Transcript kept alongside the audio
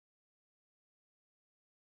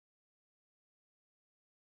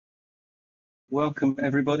welcome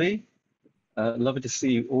everybody. Lovely to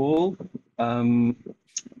see you all. Welcome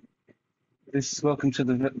to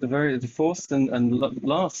the fourth and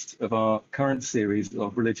last of our current series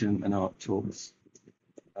of religion and art talks.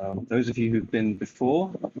 Those of you who've been before,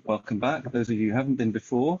 welcome back. Those of you who haven't been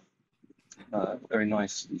before, very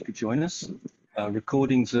nice you could join us.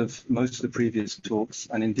 Recordings of most of the previous talks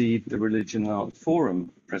and indeed the Religion and Art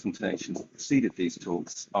Forum presentations that preceded these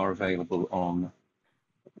talks are available on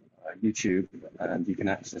YouTube, and you can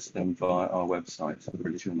access them via our website,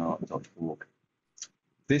 religionandart.org.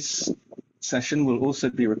 This session will also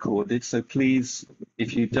be recorded, so please,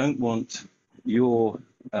 if you don't want your,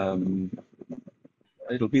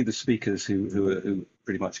 it'll be the speakers who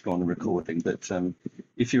pretty much go on the recording, but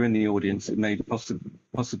if you're in the audience, it may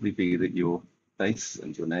possibly be that your face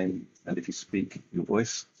and your name, and if you speak, your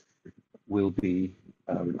voice will be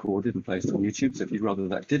recorded and placed on YouTube. So if you'd rather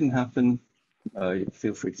that didn't happen,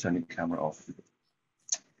 feel free to turn your camera off.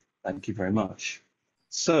 Thank you very much.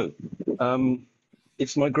 So,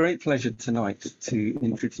 it's my great pleasure tonight to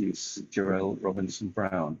introduce Jarel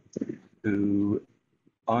Robinson-Brown, who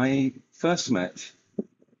I first met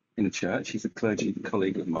in a church. He's a clergy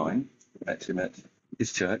colleague of mine. Met him at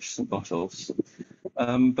his church, St. Botolph's.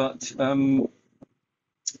 But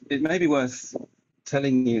it may be worth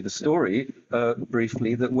telling you the story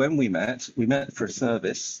briefly, that when we met for a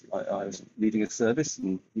service. I was leading a service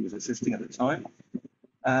and he was assisting at the time.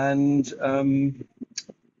 And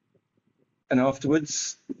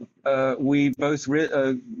afterwards, we both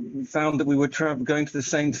found that we were going to the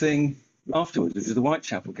same thing afterwards, which is the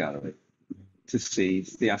Whitechapel Gallery, to see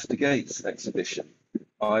the Theastigates exhibition.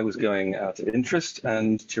 I was going out of interest,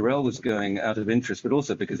 and Jarel was going out of interest, but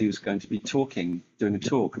also because he was going to be doing a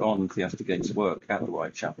talk on Theastigates' work at the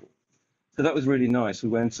Whitechapel. So that was really nice. We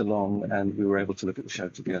went along and we were able to look at the show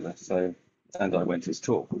together. And I went to his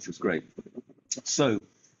talk, which was great. So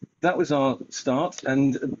that was our start.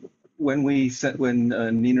 And when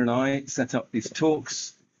Nina and I set up these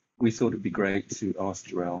talks, we thought it'd be great to ask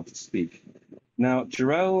Jarel to speak. Now,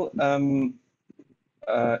 Jarel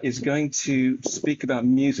is going to speak about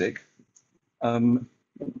music.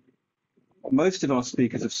 Most of our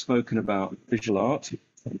speakers have spoken about visual art,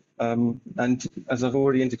 and as I've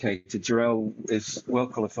already indicated, Jarel is well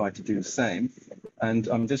qualified to do the same. And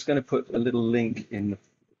I'm just going to put a little link in the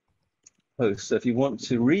post. So if you want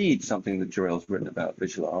to read something that Jarel's written about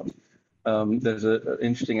visual art, there's an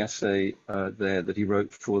interesting essay there that he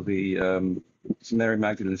wrote for the Mary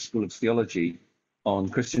Magdalene School of Theology on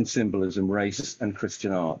Christian symbolism, race, and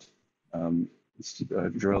Christian art.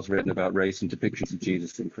 Jarel's written about race and depictions of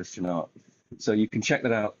Jesus in Christian art. So you can check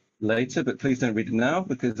that out later, but please don't read it now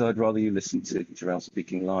because I'd rather you listen to Jarel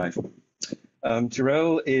speaking live.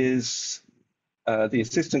 Jarel is the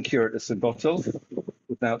Assistant Curate at St.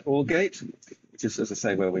 Botolph-without-Aldgate, which is, as I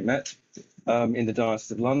say, where we met, in the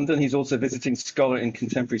Diocese of London. He's also visiting scholar in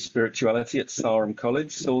contemporary spirituality at Sarum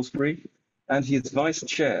College, Salisbury, and he is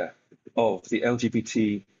Vice-Chair of the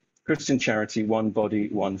LGBT Christian Charity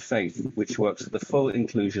OneBodyOneFaith, which works for the full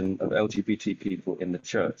inclusion of LGBT people in the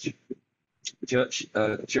church.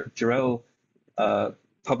 Jarel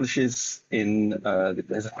has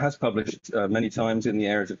published many times in the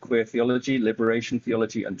areas of queer theology, liberation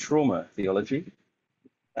theology, and trauma theology.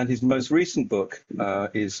 And his most recent book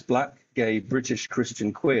is Black, Gay, British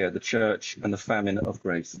Christian Queer, the Church and the Famine of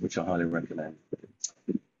Grace, which I highly recommend.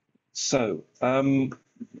 So,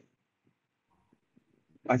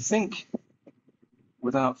 I think,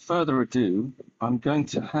 without further ado, I'm going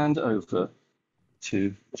to hand over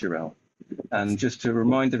to Jarel. And just to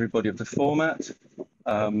remind everybody of the format,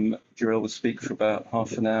 Jarel will speak for about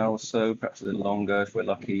half an hour or so, perhaps a little longer if we're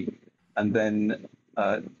lucky. And then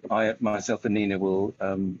myself and Nina will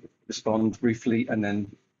respond briefly and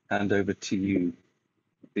then hand over to you,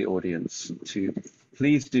 the audience, to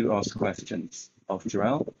please do ask questions of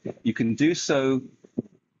Jarel. You can do so.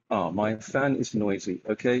 My fan is noisy.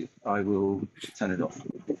 Okay, I will turn it off.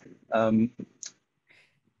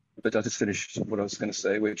 But I'll just finish what I was going to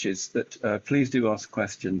say, which is that please do ask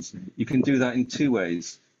questions. You can do that in two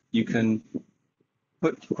ways. You can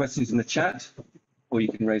put questions in the chat, or you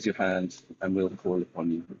can raise your hand and we'll call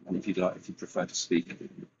upon you. And if you prefer to speak.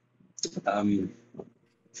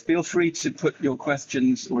 Feel free to put your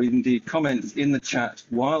questions or indeed comments in the chat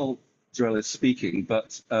while Jarel is speaking,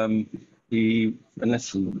 but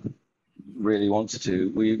unless he really wants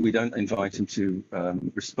to, we don't invite him to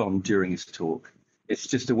respond during his talk. It's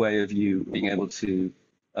just a way of you being able to,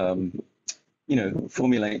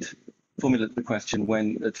 formulate the question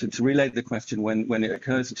to relay the question when it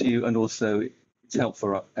occurs to you, and also it's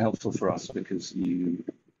helpful for us because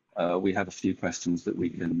we have a few questions that we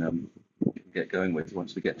can get going with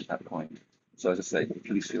once we get to that point. So as I say,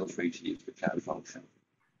 please feel free to use the chat function.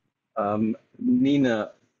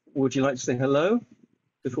 Nina, would you like to say hello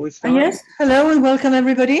before we start? Yes, hello and welcome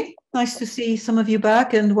everybody. Nice to see some of you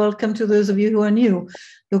back, and welcome to those of you who are new.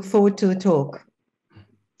 Look forward to the talk.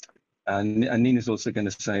 And Nina's also going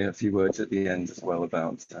to say a few words at the end as well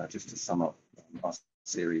about just to sum up our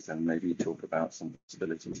series and maybe talk about some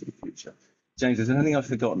possibilities for the future. James, is there anything I've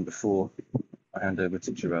forgotten before I hand over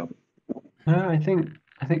to Jarel? No, I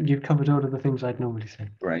think you've covered all of the things I'd normally say.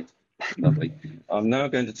 Great, lovely. I'm now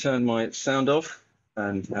going to turn my sound off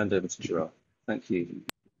and hand over to Jarel. Thank you.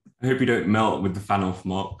 I hope you don't melt with the fan off,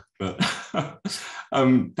 Mark, but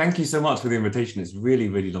thank you so much for the invitation. It's really,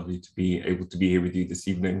 really lovely to be able to be here with you this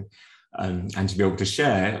evening and to be able to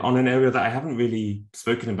share on an area that I haven't really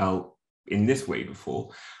spoken about in this way before.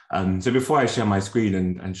 So before I share my screen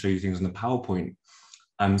and show you things on the PowerPoint,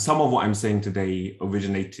 some of what I'm saying today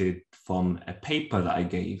originated from a paper that I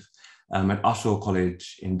gave at Sarum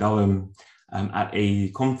College in Durham at a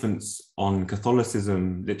conference on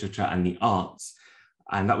Catholicism, literature and the arts.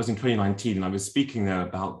 And that was in 2019, and I was speaking there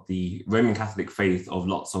about the Roman Catholic faith of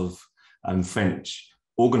lots of French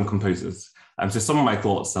organ composers. So some of my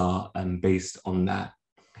thoughts are based on that.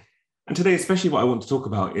 And today, especially what I want to talk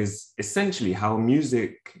about is essentially how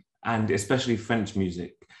music, and especially French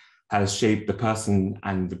music, has shaped the person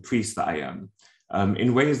and the priest that I am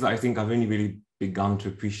in ways that I think I've only really begun to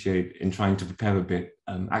appreciate in trying to prepare a bit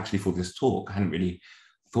actually for this talk. I hadn't really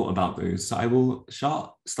thought about those. So I will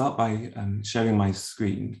start by sharing my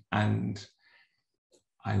screen, and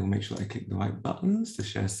I will make sure I click the right buttons to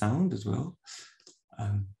share sound as well.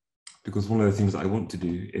 Because one of the things that I want to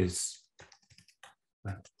do is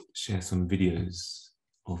share some videos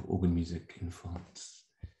of organ music in France.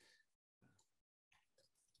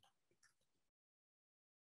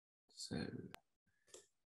 So,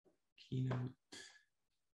 keynote,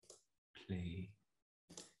 play,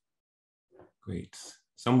 great.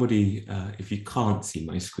 Somebody, if you can't see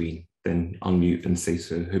my screen, then unmute and say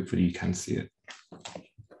so. Hopefully you can see it.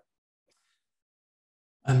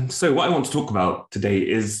 So what I want to talk about today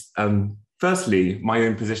is, firstly, my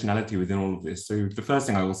own positionality within all of this. So the first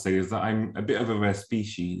thing I will say is that I'm a bit of a rare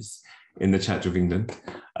species in the Church of England,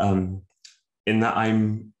 in that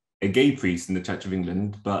I'm a gay priest in the Church of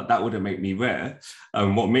England, but that wouldn't make me rare.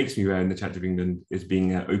 What makes me rare in the Church of England is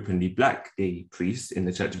being an openly Black gay priest in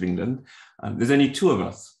the Church of England. There's only two of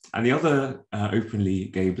us, and the other openly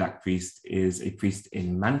gay Black priest is a priest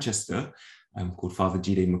in Manchester called Father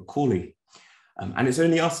G.D. Macaulay. And it's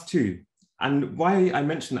only us two. And why I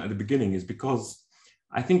mention that at the beginning is because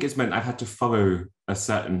I think it's meant I've had to follow a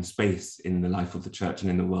certain space in the life of the church and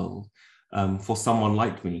in the world for someone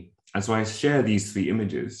like me. And so I share these three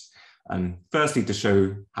images, firstly to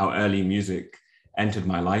show how early music entered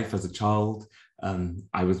my life as a child.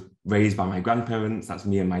 I was raised by my grandparents, that's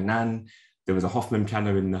me and my nan. There was a Hoffman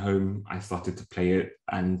piano in the home. I started to play it,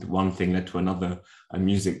 and one thing led to another, and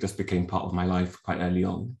music just became part of my life quite early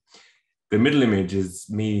on. The middle image is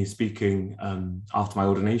me speaking after my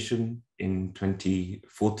ordination in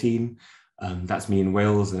 2014. That's me in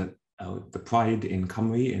Wales at the Pride in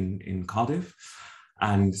Cymru in Cardiff,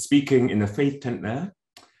 and speaking in the faith tent there.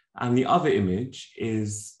 And the other image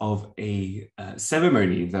is of a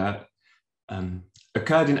ceremony that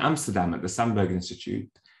occurred in Amsterdam at the Sandberg Institute,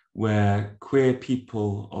 where queer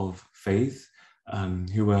people of faith,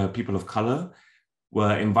 who were people of color,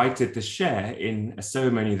 were invited to share in a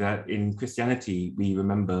ceremony that in Christianity we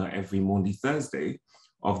remember every Maundy Thursday,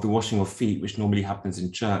 of the washing of feet, which normally happens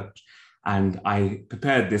in church. And I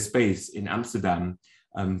prepared this space in Amsterdam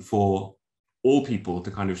for all people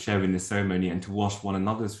to kind of share in this ceremony and to wash one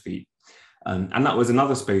another's feet. And that was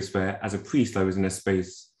another space where, as a priest, I was in a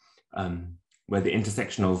space where the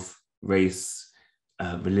intersection of race,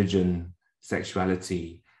 religion,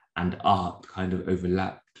 sexuality, and art kind of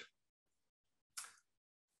overlapped.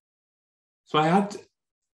 So I had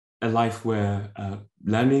a life where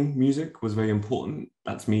learning music was very important.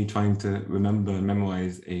 That's me trying to remember and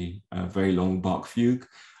memorize a very long Bach fugue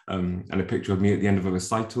and a picture of me at the end of a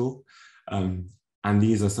recital. And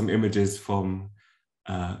these are some images from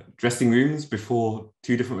dressing rooms before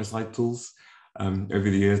two different recitals over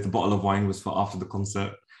the years. The bottle of wine was for after the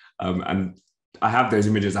concert. And I have those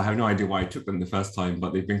images. I have no idea why I took them the first time,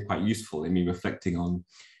 but they've been quite useful in me reflecting on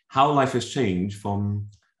how life has changed from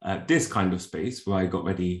this kind of space where I got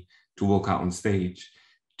ready to walk out on stage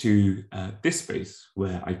to this space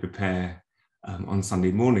where I prepare on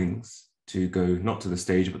Sunday mornings to go not to the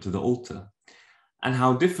stage, but to the altar, and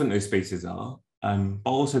how different those spaces are, but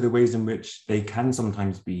also the ways in which they can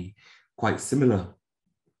sometimes be quite similar.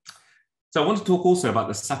 So I want to talk also about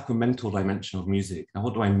the sacramental dimension of music. Now,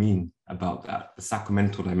 what do I mean about that? The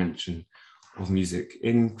sacramental dimension of music.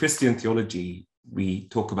 In Christian theology, we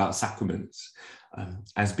talk about sacraments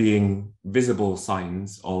as being visible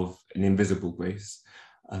signs of an invisible grace.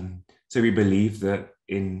 So we believe that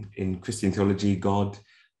in Christian theology, God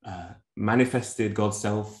manifested God's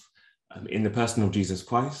self in the person of Jesus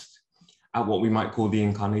Christ at what we might call the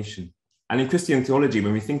incarnation. And in Christian theology,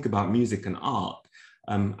 when we think about music and art,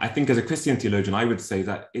 I think as a Christian theologian, I would say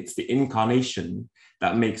that it's the incarnation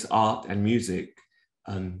that makes art and music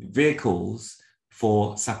vehicles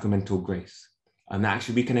for sacramental grace. And that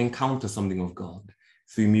actually we can encounter something of God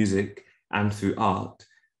through music and through art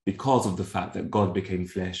because of the fact that God became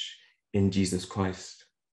flesh in Jesus Christ.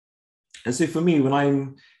 And so for me, when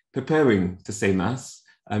I'm preparing to say Mass,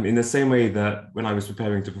 in the same way that when I was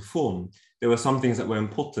preparing to perform, there were some things that were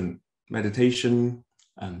important: meditation,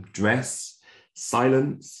 dress,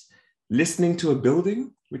 silence, listening to a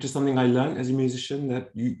building, which is something I learned as a musician, that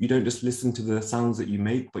you don't just listen to the sounds that you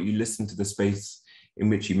make, but you listen to the space in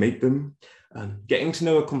which you make them. Getting to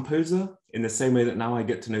know a composer in the same way that now I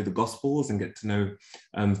get to know the Gospels and get to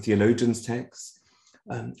know theologians' texts.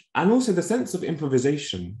 And also the sense of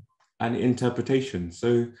improvisation and interpretation.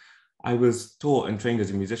 So I was taught and trained as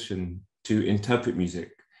a musician to interpret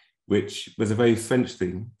music, which was a very French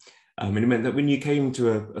thing. And it meant that when you came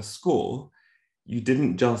to a score, you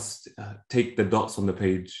didn't just take the dots on the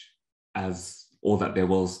page as all that there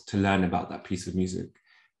was to learn about that piece of music,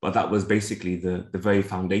 but that was basically the very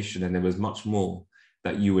foundation, and there was much more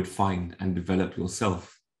that you would find and develop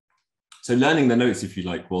yourself. So learning the notes, if you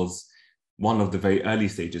like, was one of the very early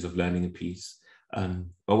stages of learning a piece.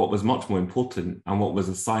 But what was much more important, and what was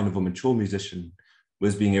a sign of a mature musician,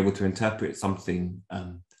 was being able to interpret something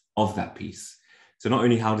of that piece. So not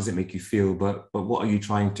only how does it make you feel, but what are you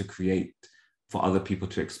trying to create for other people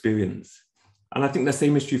to experience? And I think the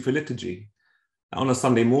same is true for liturgy. On a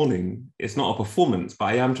Sunday morning, it's not a performance, but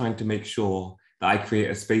I am trying to make sure that I create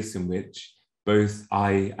a space in which both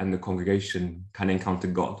I and the congregation can encounter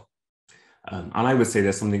God. And I would say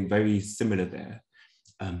there's something very similar there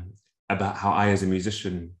about how I, as a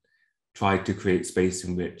musician, tried to create space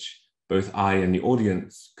in which both I and the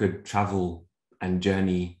audience could travel and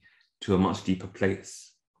journey to a much deeper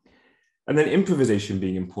place. And then improvisation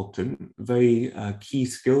being important, very key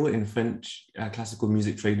skill in French classical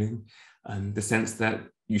music training, the sense that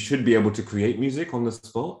you should be able to create music on the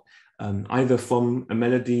spot, either from a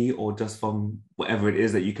melody or just from whatever it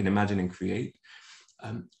is that you can imagine and create.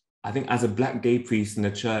 I think as a Black gay priest in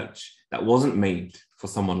a church that wasn't made for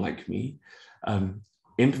someone like me,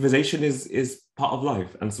 improvisation is part of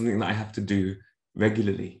life and something that I have to do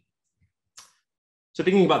regularly. So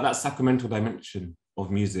thinking about that sacramental dimension of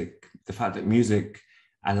music, the fact that music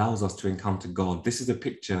allows us to encounter God. This is a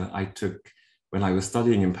picture I took when I was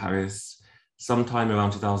studying in Paris, sometime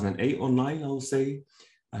around 2008 or 9, I will say,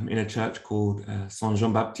 in a church called Saint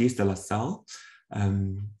Jean-Baptiste de la Salle,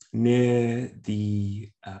 near the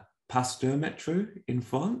Pasteur Metro in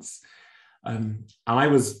France. And I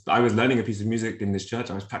was learning a piece of music in this church.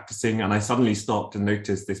 I was practicing, and I suddenly stopped and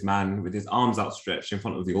noticed this man with his arms outstretched in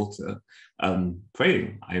front of the altar,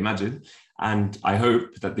 praying, I imagine. And I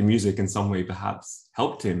hope that the music in some way perhaps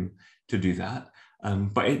helped him to do that.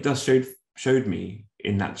 But it just showed me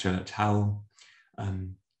in that church how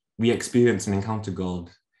we experience and encounter God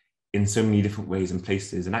in so many different ways and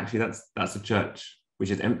places. And actually that's a church which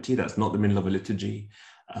is empty. That's not the middle of a liturgy.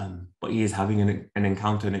 But he is having an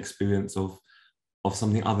encounter, an experience of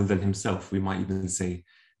something other than himself. We might even say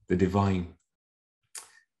the divine.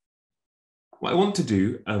 What I want to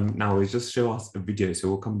do now is just show us a video. So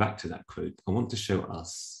we'll come back to that quote. I want to show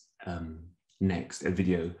us next a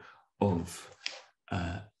video of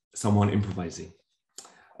someone improvising.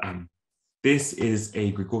 This is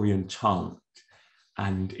a Gregorian chant.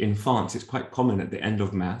 And in France, it's quite common at the end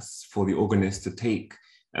of Mass for the organist to take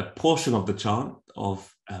a portion of the chant of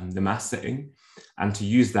the Mass setting and to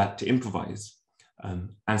use that to improvise.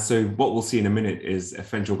 And so what we'll see in a minute is a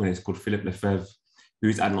French organist called Philippe Lefebvre,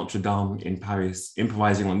 who's at Notre Dame in Paris,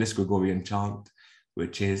 improvising on this Gregorian chant,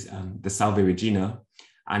 which is the Salve Regina.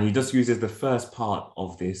 And he just uses the first part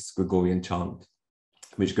of this Gregorian chant,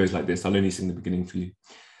 which goes like this. I'll only sing the beginning for you.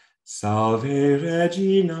 Salve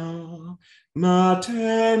Regina,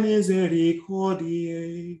 Mater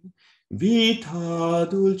Misericordiae, vita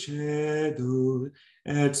dulcedur,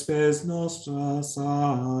 et spes nostra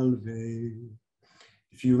salve.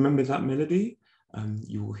 If you remember that melody,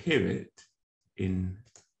 you will hear it in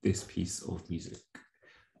this piece of music.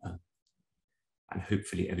 And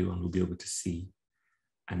hopefully everyone will be able to see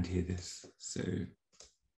and hear this. So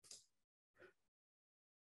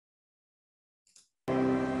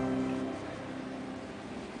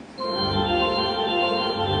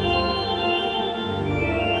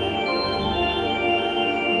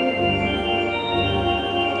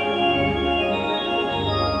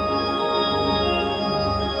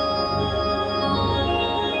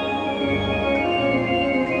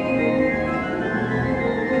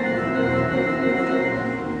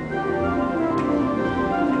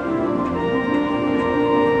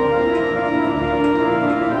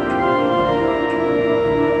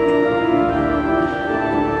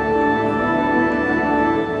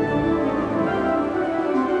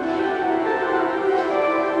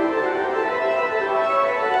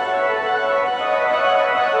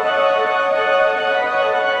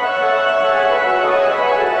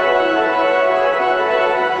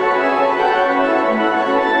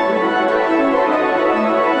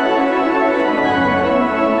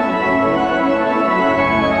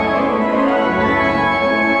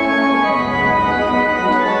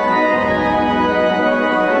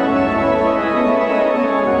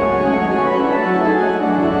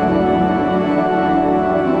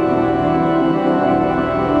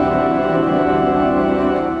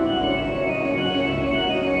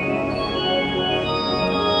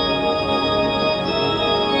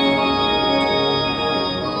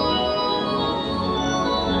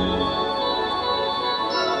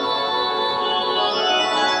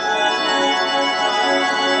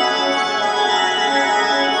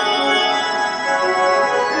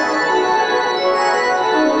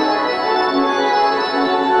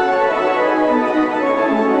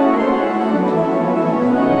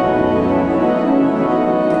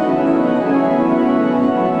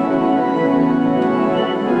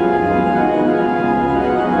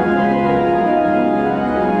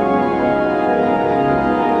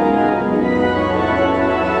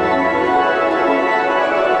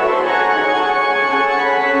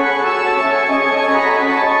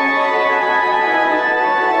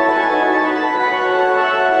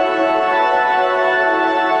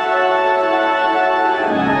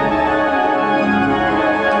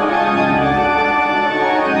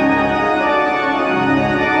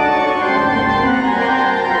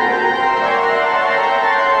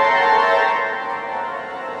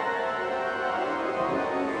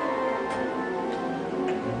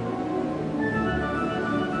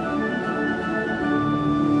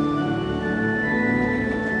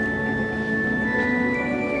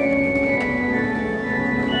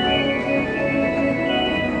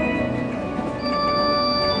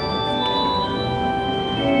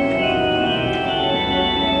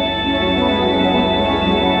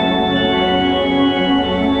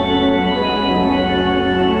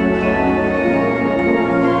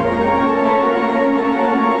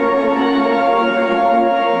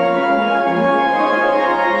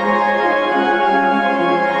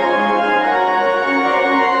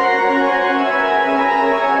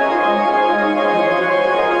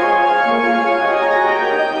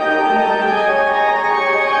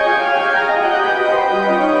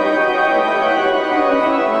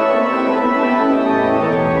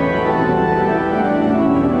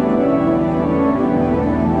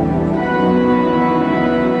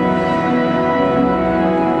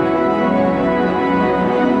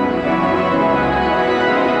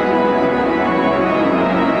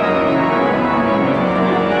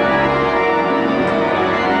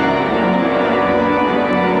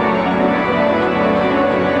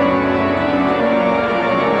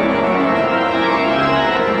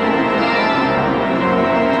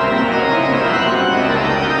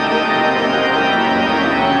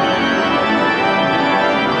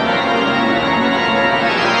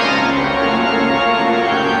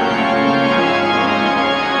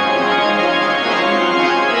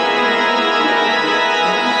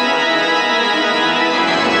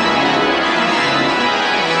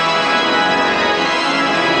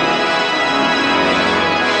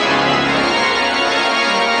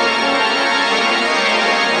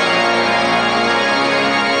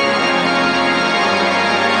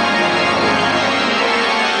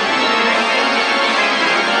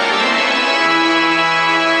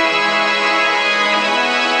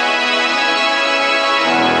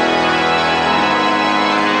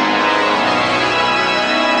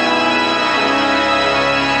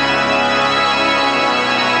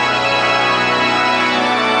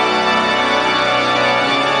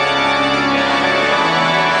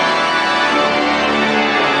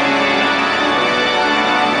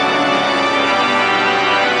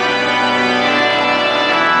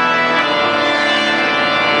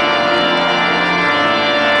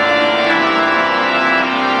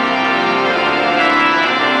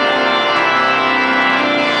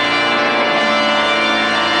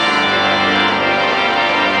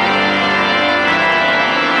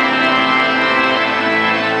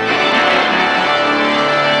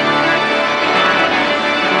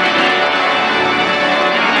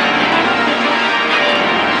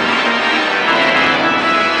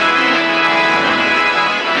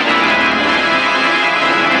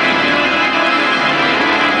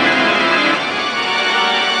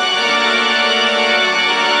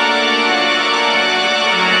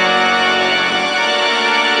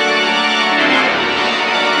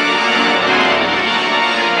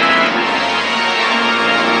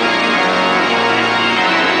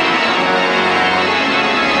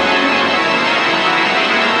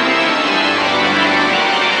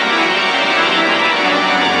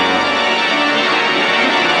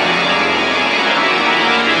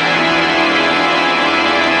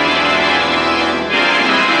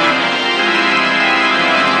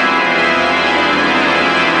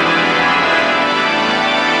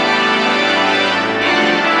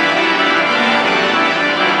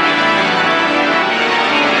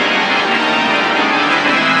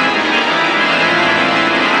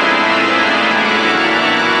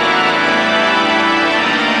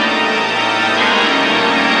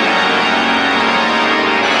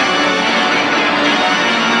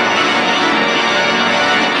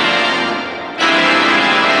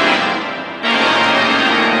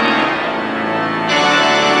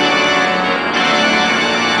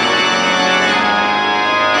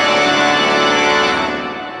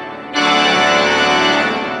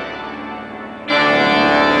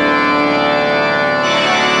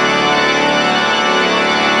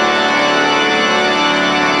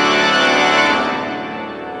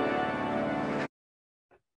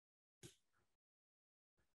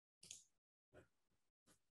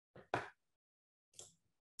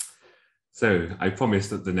So I promise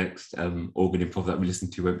that the next organ improv that we listen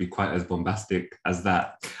to won't be quite as bombastic as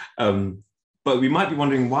that. But we might be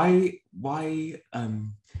wondering why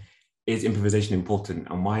is improvisation important,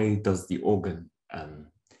 and why does the organ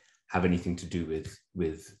have anything to do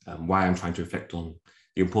with why I'm trying to reflect on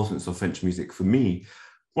the importance of French music for me?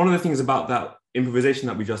 One of the things about that improvisation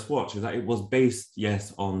that we just watched is that it was based,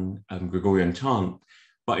 yes, on Gregorian chant,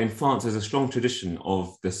 but in France there's a strong tradition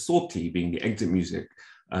of the sortie, being the exit music,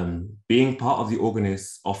 being part of the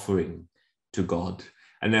organist's offering to God.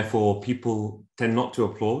 And therefore people tend not to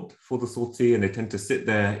applaud for the sortie, and they tend to sit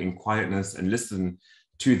there in quietness and listen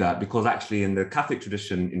to that, because actually in the Catholic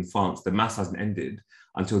tradition in France, the Mass hasn't ended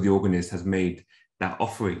until the organist has made that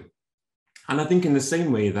offering. And I think in the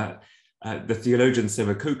same way that the theologian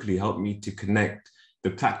Sarah Coakley helped me to connect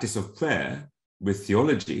the practice of prayer with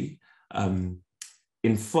theology,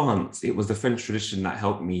 in France, it was the French tradition that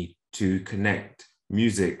helped me to connect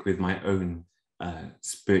music with my own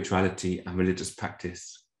spirituality and religious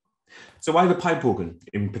practice. So why the pipe organ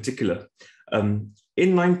in particular?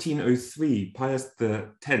 In 1903, Pius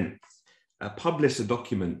X published a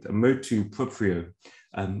document, a motu proprio,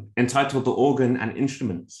 entitled The Organ and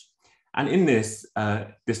Instruments. And in this,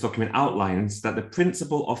 this document outlines that the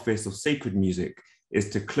principal office of sacred music is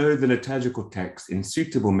to clothe the liturgical text in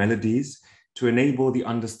suitable melodies to enable the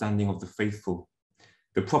understanding of the faithful.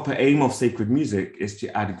 The proper aim of sacred music is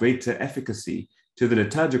to add greater efficacy to the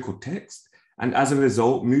liturgical text, and as a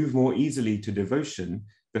result, move more easily to devotion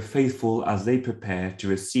the faithful as they prepare to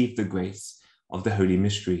receive the grace of the holy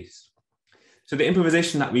mysteries. So the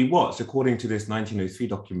improvisation that we watched, according to this 1903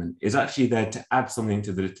 document, is actually there to add something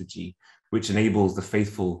to the liturgy, which enables the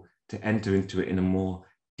faithful to enter into it in a more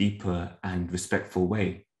deeper and respectful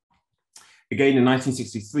way. Again, in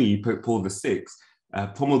 1963, Pope Paul VI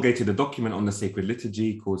promulgated a document on the sacred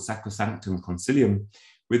liturgy called Sacrosanctum Concilium,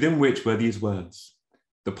 within which were these words: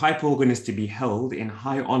 "The pipe organ is to be held in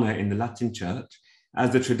high honor in the Latin Church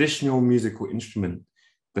as the traditional musical instrument,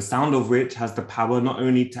 the sound of which has the power not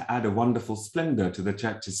only to add a wonderful splendor to the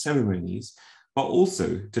church's ceremonies, but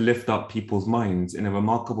also to lift up people's minds in a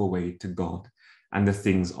remarkable way to God and the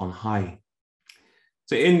things on high."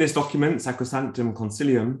 So in this document, Sacrosanctum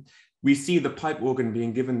Concilium, we see the pipe organ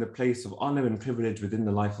being given the place of honor and privilege within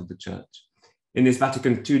the life of the church. In this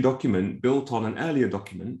Vatican II document, built on an earlier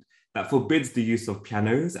document that forbids the use of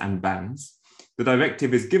pianos and bands, the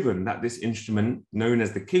directive is given that this instrument, known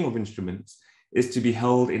as the King of Instruments, is to be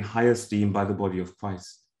held in high esteem by the body of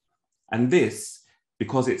Christ. And this,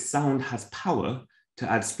 because its sound has power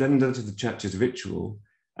to add splendor to the church's ritual,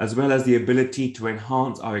 as well as the ability to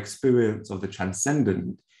enhance our experience of the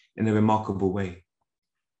transcendent in a remarkable way.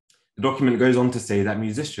 The document goes on to say that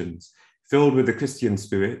musicians, filled with the Christian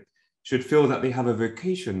spirit, should feel that they have a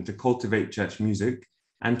vocation to cultivate church music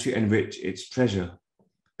and to enrich its treasure.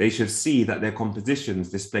 They should see that their compositions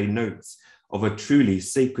display notes of a truly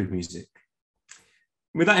sacred music.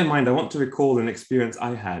 With that in mind, I want to recall an experience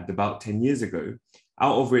I had about 10 years ago,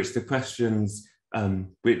 out of which the questions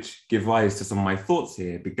which give rise to some of my thoughts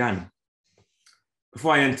here began.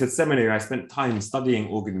 Before I entered seminary, I spent time studying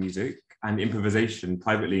organ music and improvisation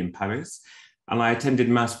privately in Paris, and I attended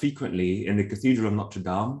Mass frequently in the Cathedral of Notre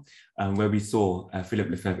Dame, where we saw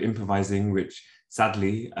Philippe Lefebvre improvising, which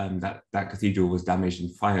sadly, that cathedral was damaged in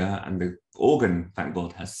fire, and the organ, thank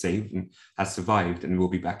God, has saved and has survived and will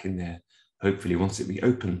be back in there, hopefully, once it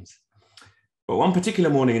reopens. But one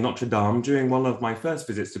particular morning in Notre Dame, during one of my first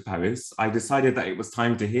visits to Paris, I decided that it was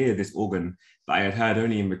time to hear this organ that I had heard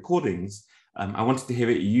only in recordings. I wanted to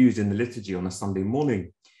hear it used in the liturgy on a Sunday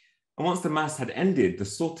morning. And once the Mass had ended, the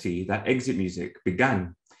sortie, that exit music,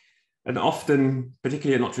 began. And often,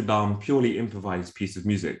 particularly at Notre Dame, purely improvised piece of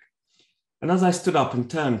music. And as I stood up and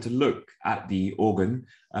turned to look at the organ,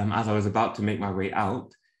 as I was about to make my way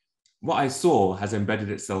out, what I saw has embedded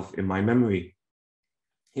itself in my memory.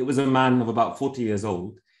 It was a man of about 40 years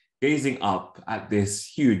old, gazing up at this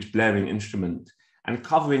huge blaring instrument and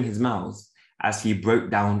covering his mouth as he broke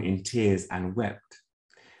down in tears and wept.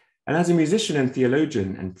 And as a musician and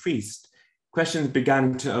theologian and priest, questions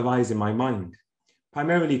began to arise in my mind,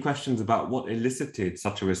 primarily questions about what elicited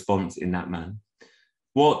such a response in that man.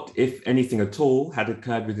 What, if anything at all, had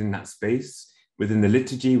occurred within that space, within the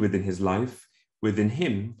liturgy, within his life, within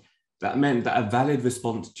him, that meant that a valid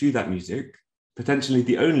response to that music, potentially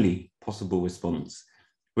the only possible response,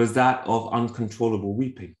 was that of uncontrollable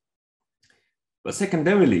weeping. But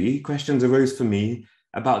secondarily, questions arose for me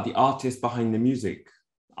about the artist behind the music,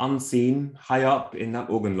 unseen, high up in that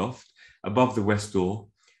organ loft, above the west door,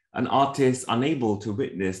 an artist unable to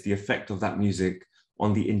witness the effect of that music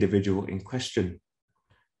on the individual in question.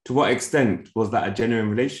 To what extent was that a genuine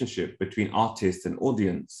relationship between artist and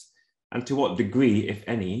audience? And to what degree, if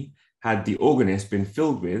any, had the organist been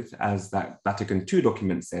filled with, as that Vatican II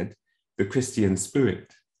document said, the Christian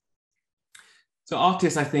spirit? So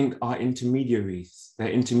artists, I think, are intermediaries. They're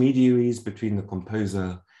intermediaries between the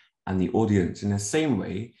composer and the audience, in the same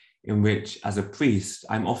way in which, as a priest,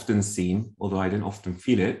 I'm often seen, although I don't often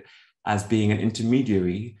feel it, as being an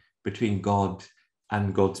intermediary between God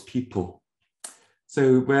and God's people.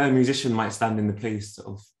 So where a musician might stand in the place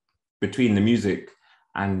of between the music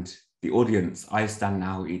and the audience, I stand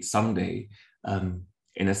now each Sunday,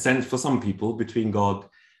 in a sense, for some people, between God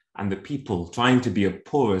and the people, trying to be a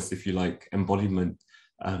porous, if you like, embodiment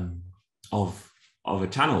of a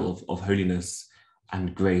channel of holiness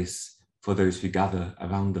and grace for those who gather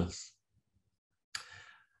around us.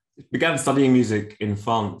 I began studying music in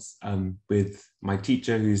France with my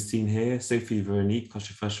teacher, who's seen here, Sophie Véronique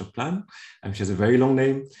Cochefer-Chopin. She has a very long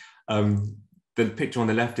name. The picture on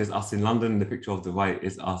the left is us in London. The picture of the right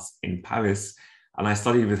is us in Paris. And I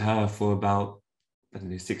studied with her for about, I don't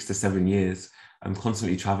know, 6 to 7 years. I'm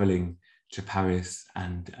constantly traveling to Paris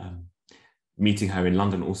and meeting her in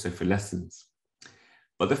London also for lessons.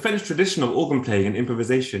 But the French tradition of organ playing and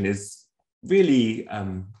improvisation is really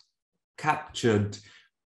captured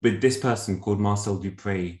with this person called Marcel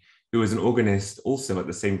Dupré, who was an organist also at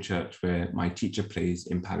the same church where my teacher plays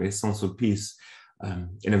in Paris, Saint-Sulpice,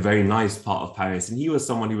 in a very nice part of Paris. And he was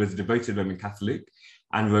someone who was a devoted Roman Catholic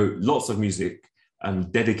and wrote lots of music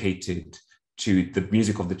dedicated to the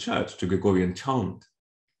music of the church, to Gregorian chant.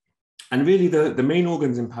 And really the main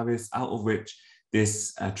organs in Paris, out of which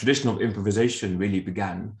this tradition of improvisation really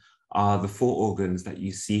began, are the 4 organs that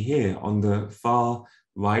you see here. On the far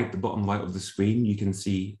right, the bottom right of the screen, you can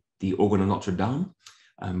see the organ of Notre Dame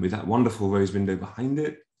with that wonderful rose window behind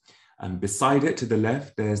it. Beside it, to the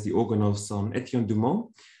left, there's the organ of Saint-Étienne-du-Mont,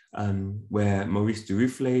 where Maurice de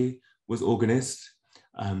Rufflet was organist.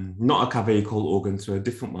 Not a Cavaillé-Coll organ, so a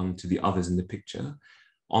different one to the others in the picture.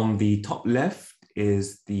 On the top left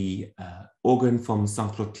is the organ from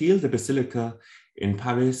Saint Clotilde, the Basilica in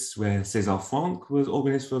Paris, where César Franck was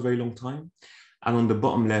organist for a very long time. And on the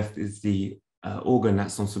bottom left is the organ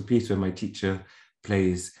at Saint-Sulpice, where my teacher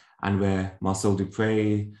plays, and where Marcel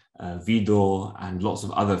Dupré, Widor, and lots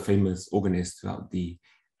of other famous organists throughout the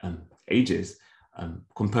ages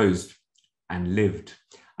composed and lived.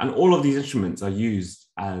 And all of these instruments are used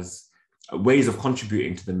as ways of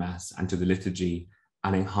contributing to the Mass and to the liturgy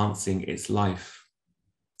and enhancing its life.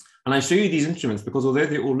 And I show you these instruments because although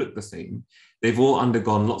they all look the same, they've all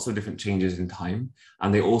undergone lots of different changes in time,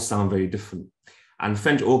 and they all sound very different. And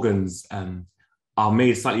French organs are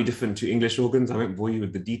made slightly different to English organs. I won't bore you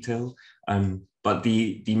with the detail, but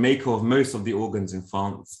the maker of most of the organs in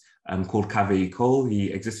France, called Cavaillé-Coll,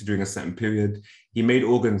 he existed during a certain period. He made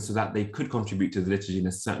organs so that they could contribute to the liturgy in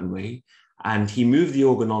a certain way. And he moved the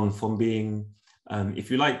organ on from being,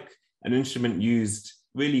 if you like, an instrument used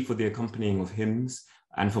really for the accompanying of hymns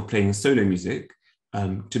and for playing solo music,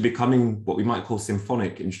 to becoming what we might call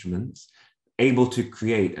symphonic instruments, able to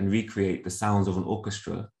create and recreate the sounds of an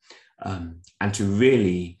orchestra, and to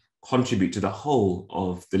really contribute to the whole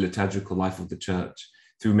of the liturgical life of the church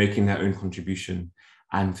through making their own contribution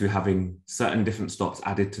and through having certain different stops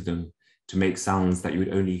added to them to make sounds that you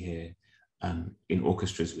would only hear in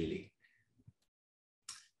orchestras, really.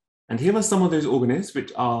 And here are some of those organists,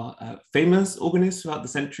 which are famous organists throughout the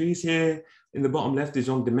centuries. Here in the bottom left is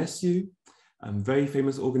Jeanne de Messieu, very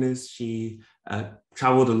famous organist. She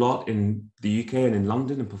traveled a lot in the UK and in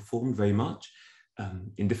London and performed very much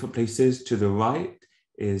in different places. To the right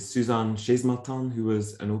is Suzanne Chesmartin, who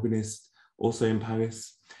was an organist also in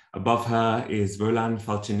Paris. Above her is Roland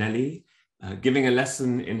Falcinelli, giving a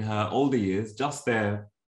lesson in her older years, just there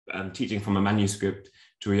teaching from a manuscript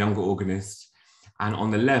to a younger organist. And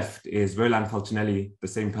on the left is Roland Falcinelli, the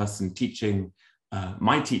same person teaching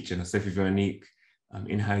my teacher, Sophie Véronique,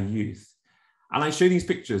 in her youth. And I show these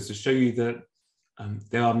pictures to show you that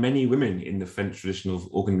there are many women in the French tradition of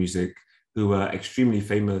organ music who were extremely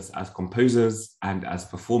famous as composers and as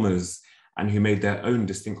performers, and who made their own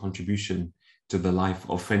distinct contribution to the life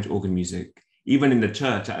of French organ music, even in the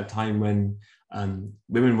church at a time when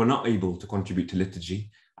women were not able to contribute to liturgy.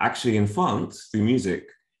 Actually, in France, through music,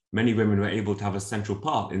 many women were able to have a central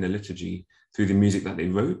part in the liturgy through the music that they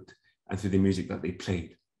wrote and through the music that they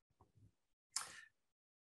played.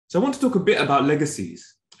 So I want to talk a bit about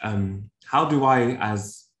legacies. How do I,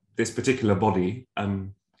 as this particular body,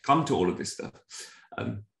 come to all of this stuff?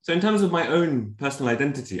 So in terms of my own personal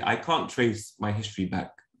identity, I can't trace my history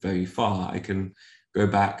back very far. I can go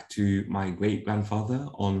back to my great-grandfather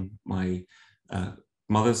on my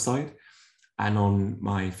mother's side. And on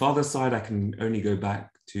my father's side, I can only go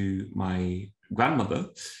back to my grandmother,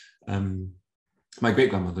 my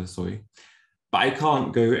great-grandmother, sorry. But I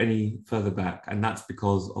can't go any further back, and that's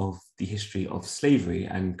because of the history of slavery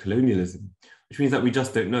and colonialism, which means that we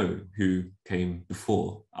just don't know who came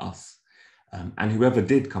before us. And whoever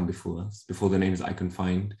did come before us, before the names that I can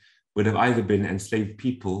find, would have either been enslaved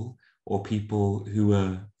people or people who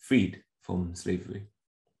were freed from slavery.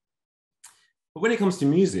 But when it comes to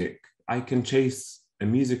music, I can chase a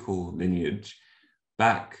musical lineage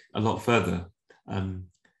back a lot further.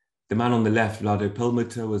 The man on the left, Vlado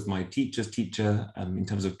Perlmutter, was my teacher's teacher in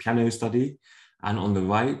terms of piano study. And on the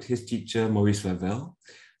right, his teacher, Maurice Ravel.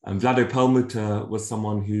 Vlado Perlmutter was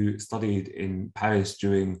someone who studied in Paris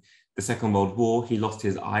during the Second World War. He lost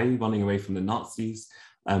his eye running away from the Nazis,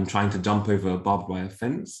 trying to jump over a barbed wire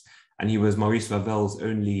fence. And he was Maurice Ravel's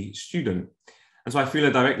only student. And so I feel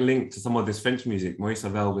a direct link to some of this French music. Maurice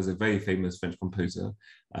Ravel was a very famous French composer.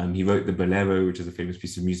 He wrote the Bolero, which is a famous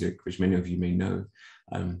piece of music, which many of you may know.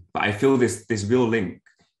 But I feel this real link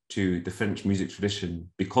to the French music tradition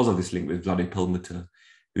because of this link with Vlado Perlmutter,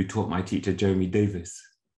 who taught my teacher, Jeremy Davis.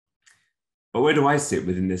 But where do I sit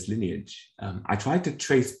within this lineage? I tried to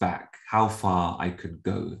trace back how far I could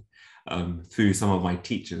go through some of my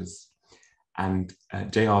teachers. And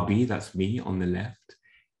JRB, that's me on the left.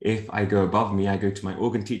 If I go above me, I go to my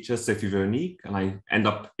organ teacher, Sophie Veronique, and I end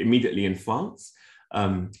up immediately in France.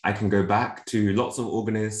 I can go back to lots of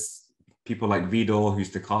organists, people like Vidor, who's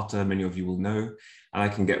Toccata, many of you will know, and I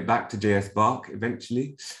can get back to J.S. Bach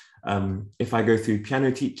eventually. If I go through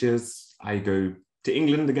piano teachers, I go to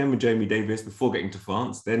England again with Jeremy Davis before getting to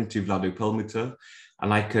France, then to Vlado Perlmutter,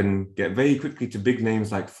 and I can get very quickly to big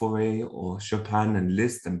names like Fauré or Chopin and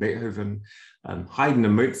Liszt and Beethoven, Haydn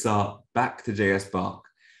and Mozart, back to J.S. Bach.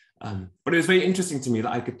 But it was very interesting to me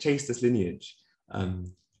that I could chase this lineage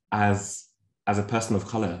as a person of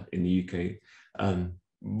colour in the UK,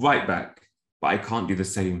 right back, but I can't do the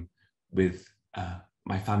same with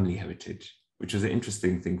my family heritage, which was an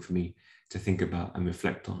interesting thing for me to think about and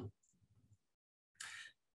reflect on.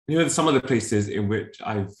 You know, some of the places in which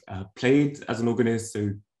I've played as an organist,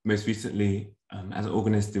 so most recently as an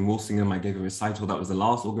organist in Walsingham, I gave a recital. That was the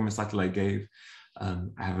last organ recital I gave. I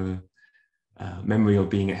have a memory of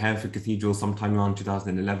being at Hereford Cathedral sometime around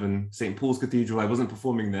 2011, St. Paul's Cathedral. I wasn't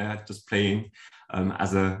performing there, just playing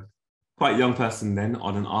as a quite young person then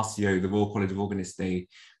on an RCO, the Royal College of Organists Day,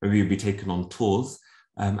 where we would be taken on tours,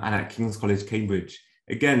 and at King's College, Cambridge.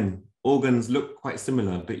 Again, organs look quite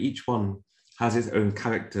similar, but each one has its own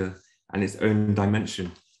character and its own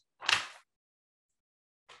dimension.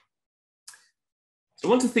 So I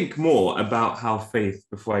want to think more about how faith,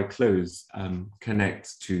 before I close,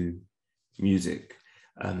 connects to music.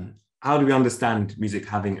 How do we understand music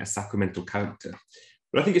having a sacramental character?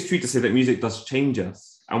 But I think it's true to say that music does change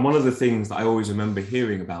us. And one of the things that I always remember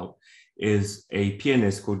hearing about is a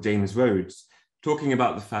pianist called James Rhodes talking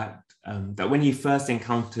about the fact that when he first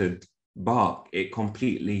encountered Bach, it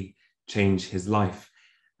completely changed his life.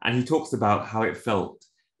 And he talks about how it felt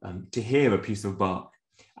to hear a piece of Bach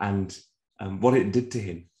and what it did to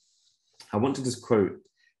him. I want to just quote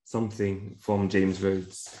something from James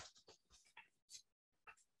Rhodes.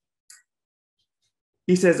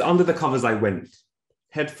 He says, "Under the covers I went,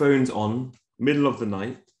 headphones on, middle of the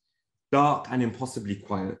night, dark and impossibly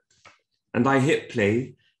quiet. And I hit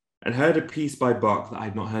play and heard a piece by Bach that I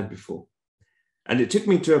had not heard before. And it took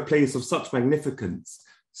me to a place of such magnificence,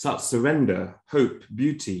 such surrender, hope,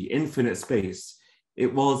 beauty, infinite space.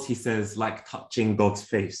 It was," he says, "like touching God's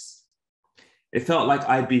face. It felt like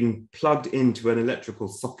I'd been plugged into an electrical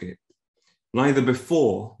socket. Neither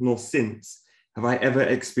before nor since have I ever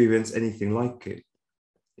experienced anything like it.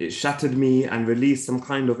 It shattered me and released some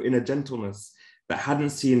kind of inner gentleness that hadn't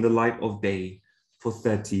seen the light of day for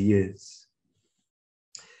 30 years.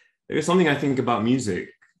 There is something I think about music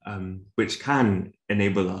which can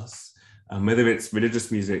enable us, whether it's religious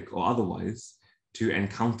music or otherwise, to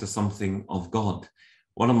encounter something of God.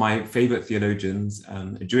 One of my favorite theologians,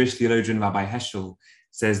 a Jewish theologian, Rabbi Heschel,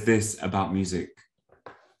 says this about music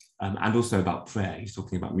and also about prayer. He's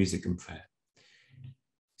talking about music and prayer.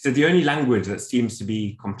 He said, "The only language that seems to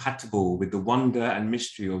be compatible with the wonder and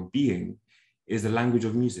mystery of being is the language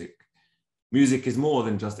of music. Music is more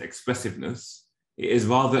than just expressiveness. It is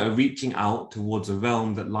rather a reaching out towards a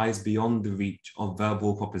realm that lies beyond the reach of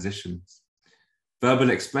verbal propositions. Verbal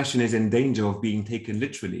expression is in danger of being taken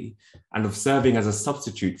literally and of serving as a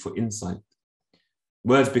substitute for insight.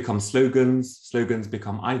 Words become slogans, slogans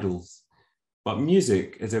become idols, but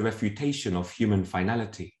music is a refutation of human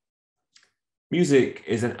finality. Music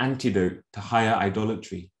is an antidote to higher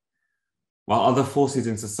idolatry. While other forces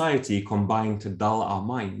in society combine to dull our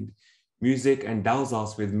mind, music endows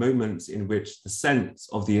us with moments in which the sense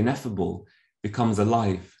of the ineffable becomes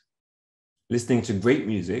alive. Listening to great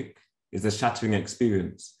music is a shattering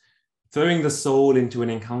experience, throwing the soul into an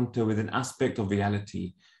encounter with an aspect of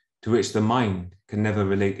reality to which the mind can never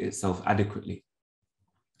relate itself adequately.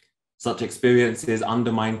 Such experiences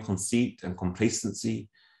undermine conceit and complacency,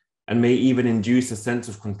 and may even induce a sense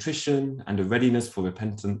of contrition and a readiness for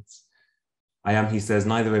repentance. I am, he says,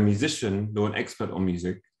 neither a musician nor an expert on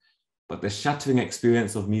music, but the shattering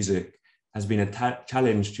experience of music has been a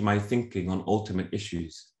challenge to my thinking on ultimate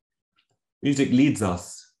issues. Music leads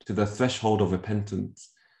us to the threshold of repentance,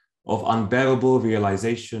 of unbearable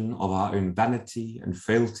realization of our own vanity and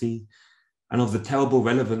frailty, and of the terrible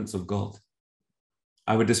relevance of God.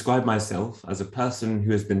 I would describe myself as a person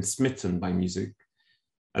who has been smitten by music,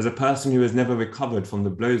 as a person who has never recovered from the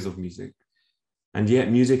blows of music. And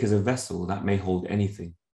yet music is a vessel that may hold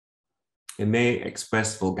anything. It may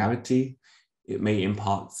express vulgarity, it may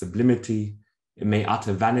impart sublimity, it may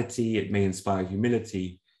utter vanity, it may inspire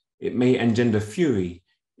humility, it may engender fury,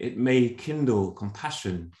 it may kindle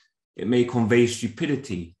compassion, it may convey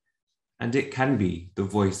stupidity, and it can be the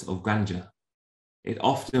voice of grandeur. It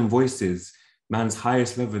often voices man's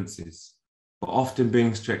highest reverences, but often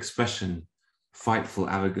brings to expression frightful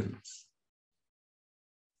arrogance.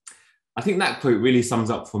 I think that quote really sums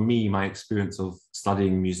up for me my experience of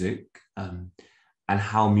studying music and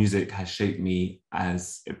how music has shaped me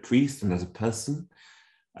as a priest and as a person.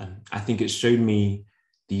 I think it's shown me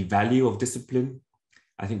the value of discipline.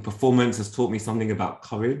 I think performance has taught me something about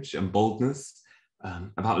courage and boldness,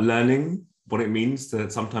 about learning what it means to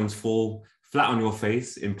sometimes fall flat on your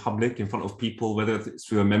face in public, in front of people, whether it's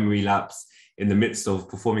through a memory lapse in the midst of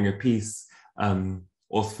performing a piece,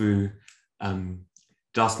 or through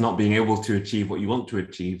just not being able to achieve what you want to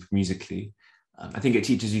achieve musically. I think it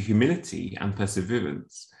teaches you humility and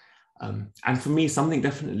perseverance. And for me, something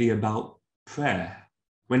definitely about prayer.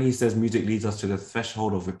 When he says music leads us to the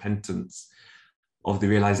threshold of repentance, of the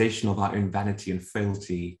realization of our own vanity and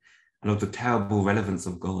frailty, and of the terrible relevance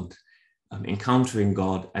of God, encountering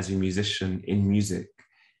God as a musician in music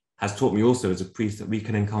has taught me also as a priest that we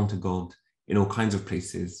can encounter God in all kinds of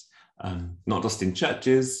places, not just in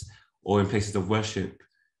churches or in places of worship,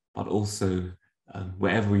 but also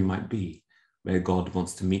wherever we might be, where God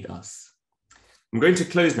wants to meet us. I'm going to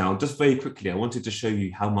close now. Just very quickly, I wanted to show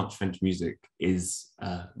you how much French music is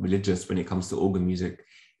religious when it comes to organ music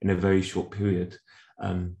in a very short period.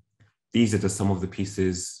 These are just some of the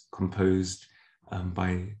pieces composed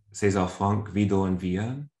by César Franck, Vidal and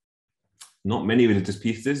Vierne. Not many religious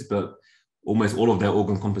pieces, but almost all of their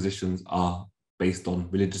organ compositions are based on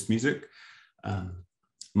religious music.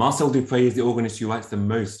 Marcel Dupré is the organist who writes the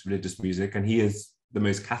most religious music, and he is the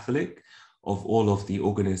most Catholic of all of the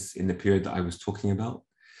organists in the period that I was talking about.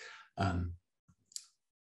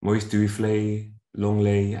 Maurice Duruflé,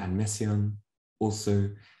 Longley and Messiaen also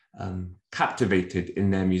captivated in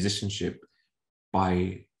their musicianship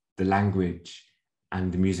by the language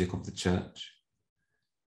and the music of the church.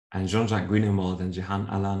 And Jean-Jacques Guinemard and Jehan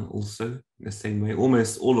Alain also in the same way,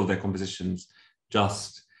 almost all of their compositions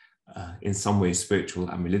just in some ways spiritual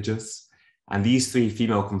and religious. And these three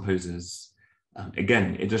female composers,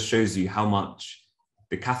 again, it just shows you how much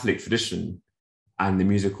the Catholic tradition and the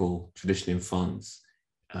musical tradition in France,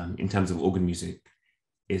 in terms of organ music,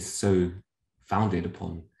 is so founded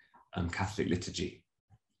upon Catholic liturgy.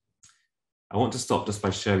 I want to stop just by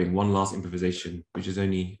sharing one last improvisation, which is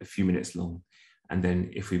only a few minutes long. And then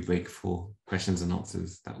if we break for questions and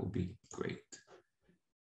answers, that will be great.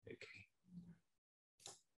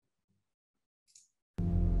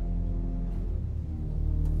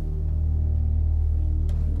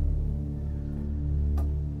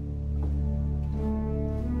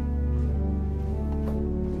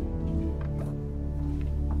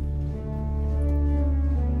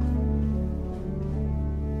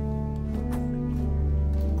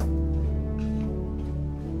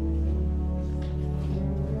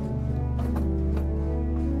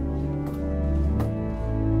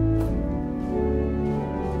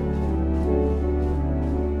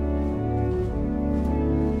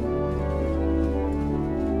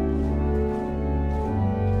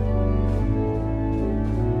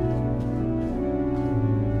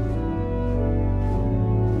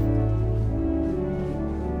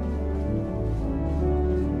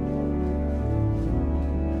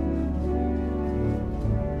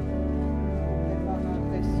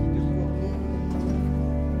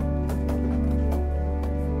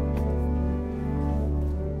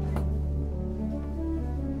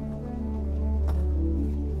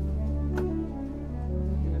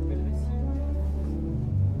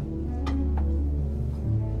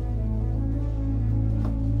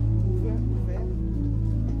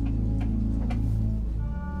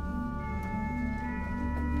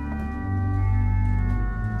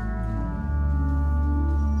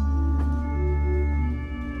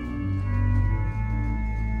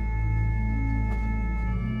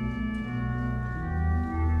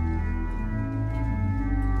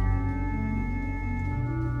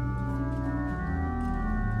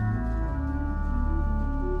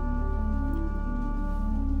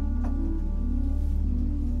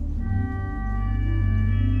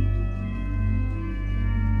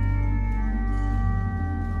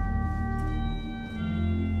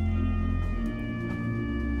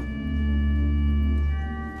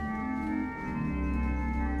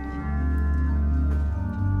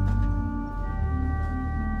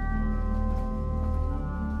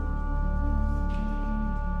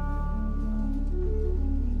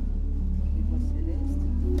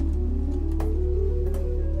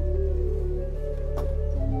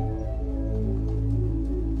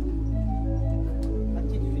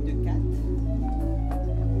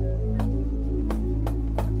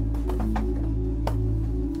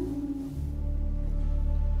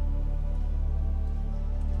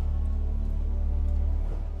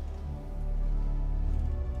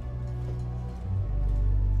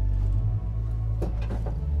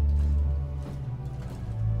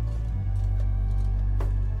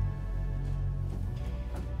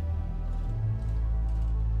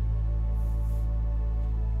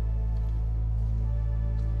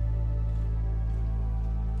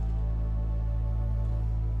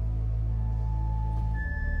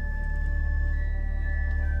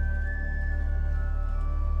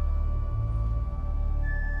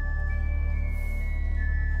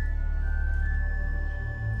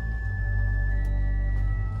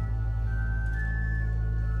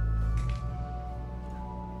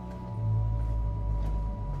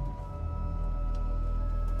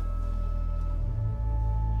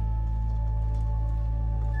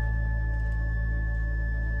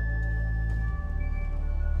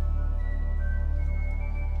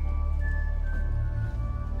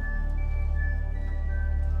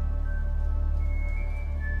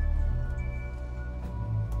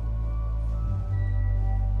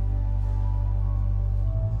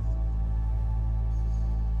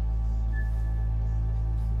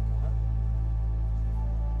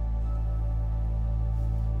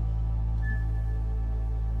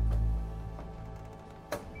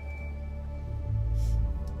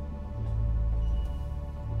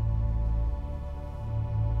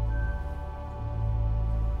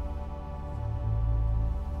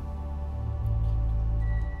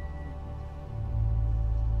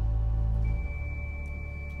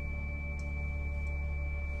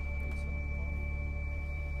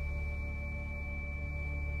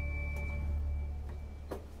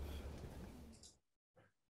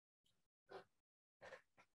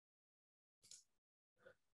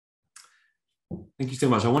 Thank you so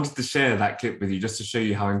much. I wanted to share that clip with you just to show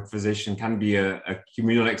you how improvisation can be a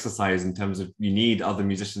communal exercise in terms of you need other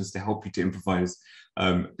musicians to help you to improvise,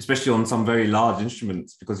 especially on some very large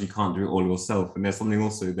instruments, because you can't do it all yourself. And there's something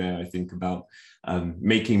also there, I think, about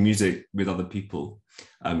making music with other people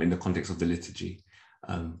in the context of the liturgy.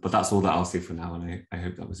 But that's all that I'll say for now, and I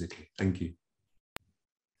hope that was okay. Thank you.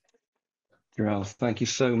 Jarel, thank you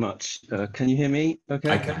so much. Can you hear me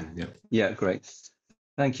okay? I can, yeah. Yeah, great.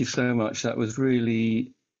 Thank you so much. That was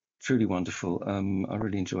really, truly wonderful. I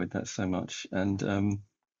really enjoyed that so much. And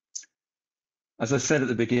as I said at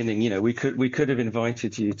the beginning, we could have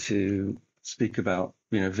invited you to speak about,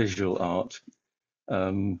 visual art,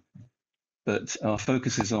 but our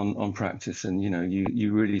focus is on practice. And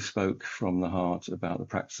you really spoke from the heart about the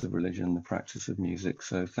practice of religion, the practice of music.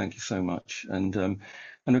 So thank you so much. And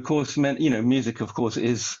of course, music, of course,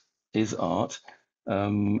 is art.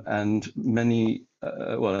 And many,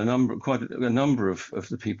 quite a number of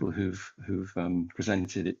the people who've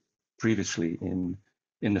presented it previously in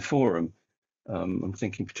the forum. I'm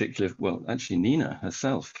thinking particularly, actually Nina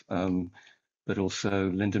herself, but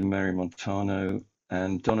also Linda Mary Montano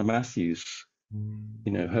and Donna Matthews,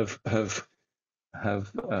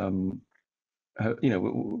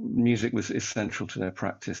 music is central to their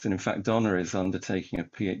practice. And in fact, Donna is undertaking a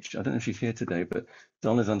PhD. I don't know if she's here today, but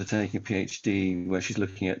Donna's undertaking a PhD where she's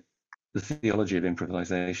looking at the theology of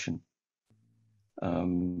improvisation.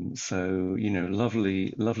 So,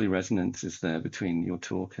 lovely resonances there between your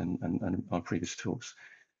talk and our previous talks.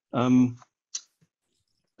 And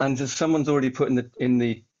as someone's already put in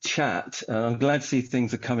the chat, I'm glad to see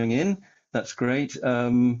things are coming in. That's great.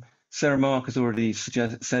 Sarah Mark has already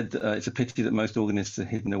said it's a pity that most organists are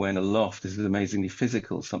hidden away in a loft. This is amazingly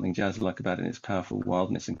physical, something jazz-like about it in its powerful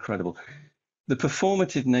wildness, incredible. The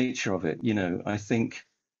performative nature of it, I think,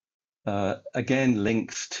 again,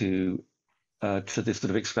 links to this sort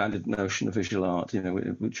of expanded notion of visual art,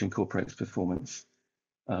 which incorporates performance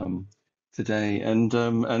today. And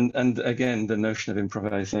again, the notion of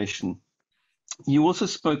improvisation. You also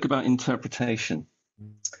spoke about interpretation.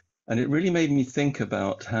 And it really made me think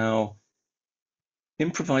about how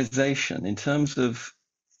improvisation, in terms of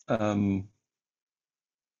the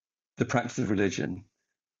practice of religion,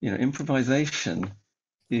 improvisation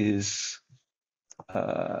is,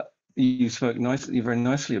 you spoke very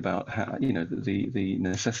nicely about how, the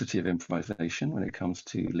necessity of improvisation when it comes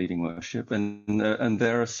to leading worship. And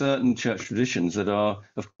there are certain church traditions that are,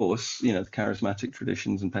 of course, the charismatic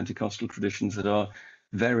traditions and Pentecostal traditions that are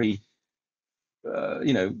very,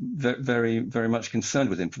 very, very much concerned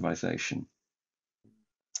with improvisation.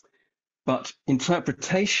 But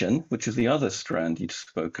interpretation, which is the other strand you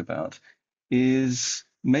spoke about, is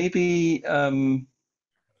maybe, it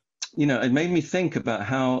made me think about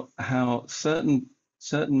how certain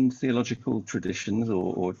theological traditions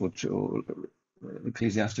or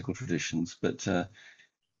ecclesiastical traditions, but are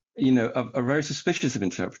very suspicious of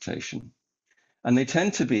interpretation, and they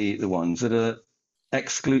tend to be the ones that are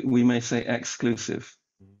we may say exclusive.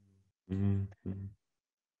 Mm-hmm.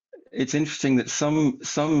 It's interesting that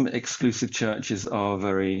some exclusive churches are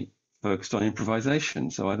very focused on improvisation.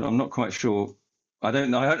 So I'm not quite sure. I don't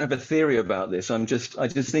know. I don't have a theory about this. I just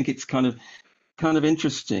think it's kind of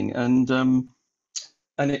interesting, and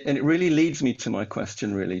it really leads me to my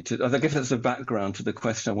question. Really, I guess that's the background to the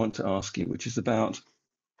question I want to ask you, which is about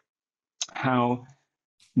how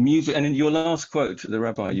music, and in your last quote, the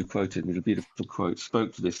rabbi you quoted with a beautiful quote,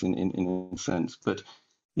 spoke to this in a sense. But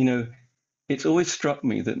it's always struck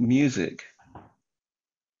me that music,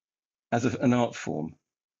 as an art form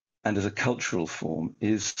and as a cultural form,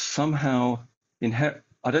 is somehow inherent.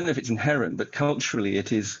 I don't know if it's inherent, but culturally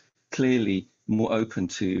it is clearly more open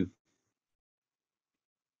to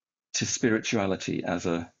spirituality as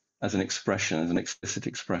an expression, as an explicit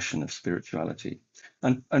expression of spirituality,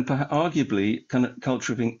 and arguably kind of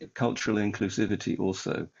cultural inclusivity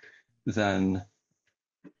also than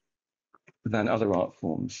other art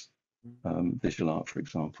forms, visual art, for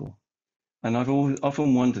example. And I've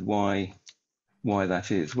often wondered why that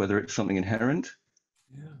is, whether it's something inherent,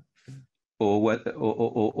 or if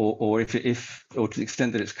to the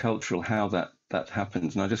extent that it's cultural, how that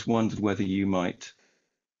happens. And I just wondered whether you might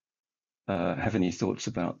have any thoughts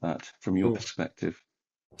about that from your perspective.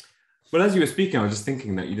 Well, as you were speaking, I was just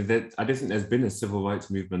thinking that I don't think there's been a civil rights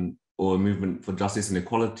movement or a movement for justice and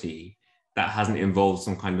equality that hasn't involved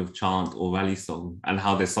some kind of chant or rally song, and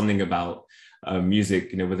how there's something about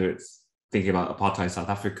music, whether it's thinking about apartheid South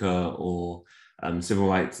Africa or civil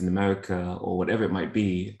rights in America or whatever it might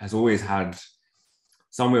be, has always had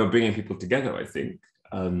some way of bringing people together, I think.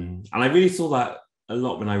 And I really saw that a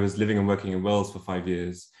lot when I was living and working in Wales for 5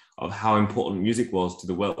 years. of how important music was to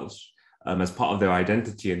the Welsh as part of their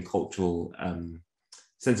identity and cultural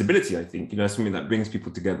sensibility, I think, something that brings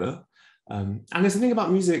people together. And there's something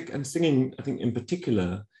about music and singing, I think in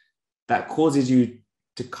particular, that causes you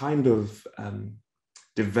to kind of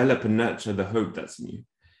develop and nurture the hope that's in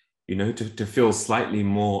you, to feel slightly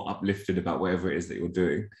more uplifted about whatever it is that you're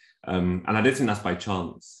doing. And I don't think that's by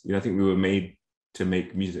chance. I think we were made to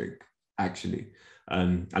make music, actually.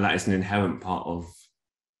 And that is an inherent part of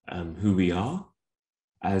who we are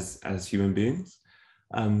as human beings.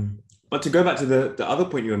 But to go back to the other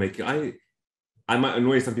point you were making, I might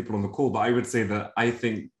annoy some people on the call, but I would say that I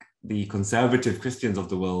think the conservative Christians of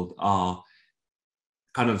the world are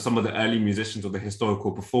kind of some of the early musicians or the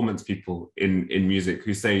historical performance people in music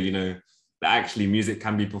who say, that actually music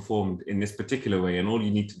can be performed in this particular way, and all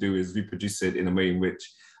you need to do is reproduce it in a way in which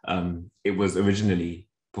it was originally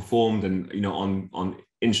performed, and on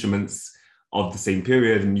instruments of the same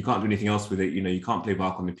period, and you can't do anything else with it. You can't play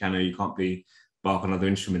Bach on the piano, you can't play Bach on other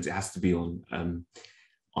instruments. It has to be on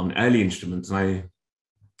early instruments. And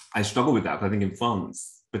I struggle with that, because I think in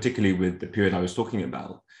France, particularly with the period I was talking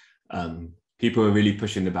about, people were really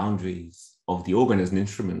pushing the boundaries of the organ as an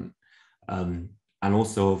instrument, and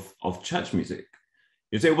also of church music.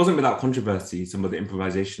 So it wasn't without controversy, some of the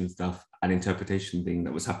improvisation stuff and interpretation thing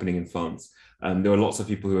that was happening in France. There were lots of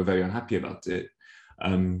people who were very unhappy about it.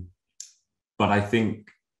 But I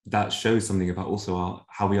think that shows something about also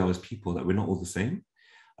how we are as people, that we're not all the same.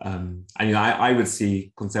 And I would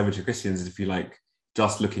see conservative Christians, if you like,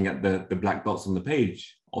 just looking at the black dots on the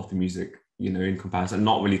page of the music, in comparison,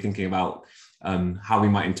 not really thinking about how we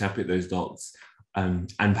might interpret those dots,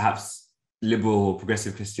 and perhaps liberal or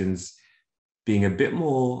progressive Christians being a bit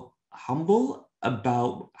more humble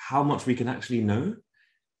about how much we can actually know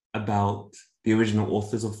about the original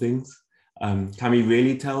authors of things. Can we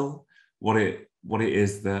really tell what it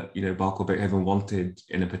is that Bach or Beethoven wanted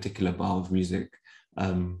in a particular bar of music,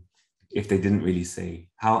 if they didn't really say?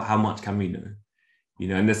 How much can we know?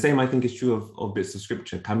 And the same I think is true of bits of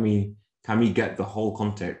scripture. Can we get the whole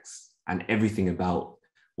context and everything about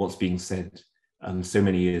what's being said so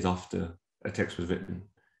many years after a text was written?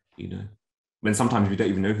 When sometimes we don't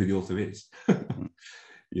even know who the author is.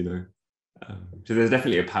 So there's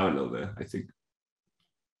definitely a parallel there, I think.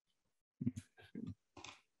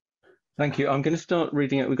 Thank you. I'm going to start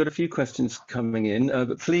reading it. We've got a few questions coming in,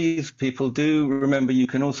 but please, people, do remember you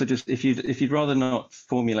can also just, if you'd rather not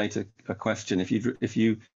formulate a question, if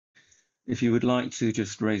you would like to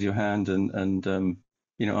just raise your hand and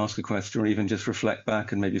ask a question, or even just reflect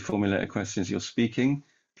back and maybe formulate a question as you're speaking,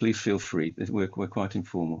 please feel free. We're quite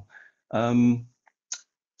informal.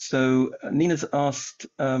 So Nina's asked,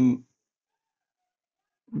 I'm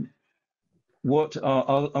going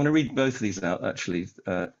to read both of these out actually,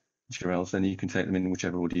 Jarel, so then you can take them in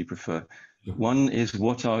whichever order you prefer. One is,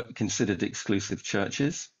 what are considered exclusive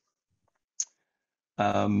churches?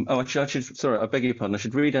 Sorry, I beg your pardon. I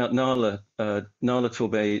should read out Nala. Nala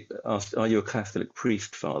Torbay asked, "Are you a Catholic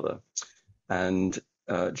priest, Father?" And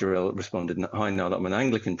Jarel responded, "Hi, Nala, I'm an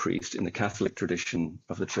Anglican priest in the Catholic tradition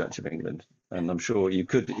of the Church of England." And I'm sure you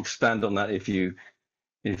could expand on that if you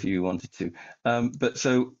wanted to. But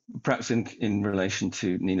so perhaps in relation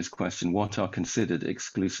to Nina's question, what are considered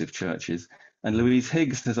exclusive churches? And Louise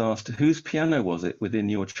Higgs has asked, whose piano was it within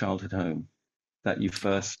your childhood home that you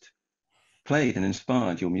first played and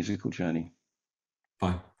inspired your musical journey?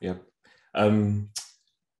 Fine, yeah.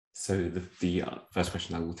 So the first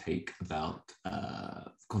question I will take about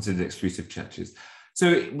considered exclusive churches.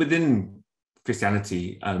 So within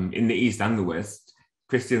Christianity, in the East and the West,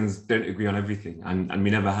 Christians don't agree on everything, and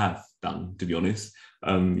we never have done, to be honest.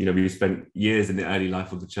 We spent years in the early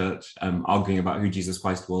life of the church arguing about who Jesus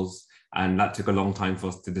Christ was, and that took a long time for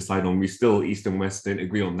us to decide on. We still, East and West, don't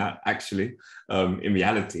agree on that, actually. In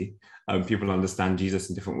reality, people understand Jesus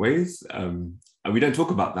in different ways, and we don't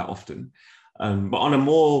talk about that often. But on a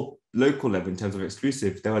more local level, in terms of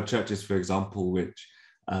exclusive, there are churches, for example, which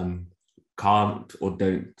can't or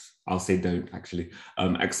don't, I'll say don't actually,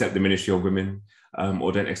 accept the ministry of women,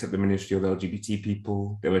 or don't accept the ministry of LGBT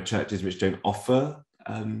people. There are churches which don't offer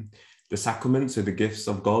the sacraments, so the gifts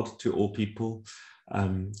of God, to all people.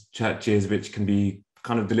 Churches which can be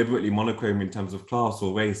kind of deliberately monochrome in terms of class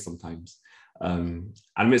or race sometimes. And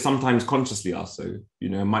sometimes consciously are so,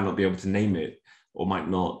 might not be able to name it or might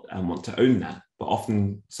not want to own that, but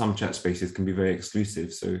often some church spaces can be very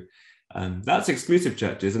exclusive. So that's exclusive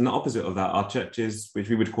churches, and the opposite of that are churches which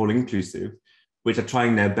we would call inclusive, which are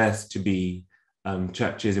trying their best to be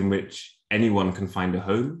churches in which anyone can find a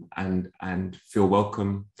home and feel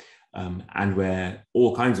welcome, and where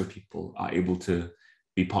all kinds of people are able to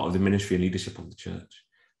be part of the ministry and leadership of the church.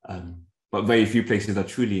 But very few places are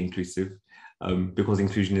truly inclusive, because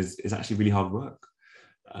inclusion is actually really hard work.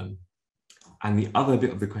 And the other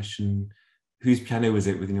bit of the question, whose piano was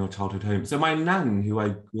it within your childhood home? So my nan, who I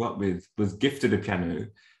grew up with, was gifted a piano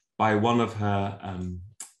by one of her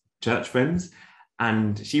church friends,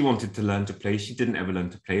 and she wanted to learn to play. She didn't ever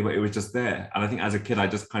learn to play, but it was just there. And I think as a kid, I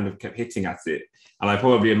just kind of kept hitting at it. And I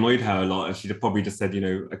probably annoyed her a lot. And she probably just said, you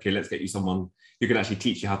know, okay, let's get you someone who can actually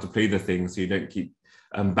teach you how to play the thing so you don't keep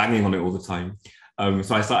banging on it all the time.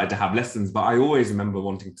 So I started to have lessons, but I always remember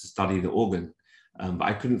wanting to study the organ. But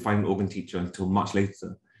I couldn't find an organ teacher until much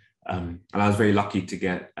later. And I was very lucky to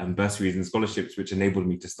get bursaries and scholarships, which enabled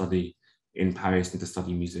me to study in Paris and to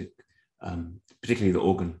study music, particularly the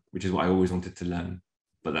organ, which is what I always wanted to learn.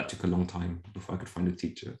 But that took a long time before I could find a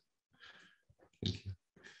teacher. Thank you.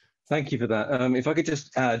 Thank you for that. If I could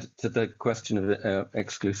just add to the question of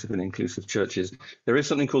exclusive and inclusive churches, there is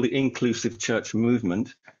something called the inclusive church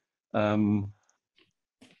movement. In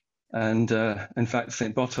fact,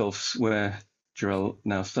 St. Botolph's, where Jarel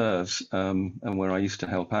now serves, and where I used to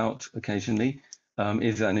help out occasionally,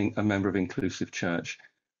 is a member of inclusive church.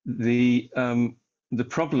 The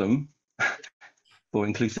problem for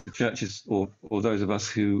inclusive churches, or those of us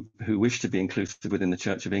who wish to be inclusive within the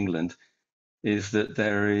Church of England, is that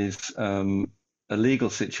there is a legal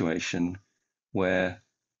situation where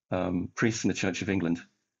priests in the Church of England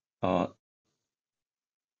are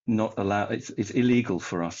not allowed. It's illegal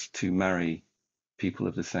for us to marry people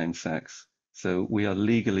of the same sex. So we are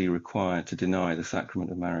legally required to deny the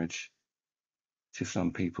sacrament of marriage to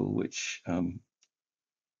some people, which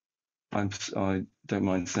I don't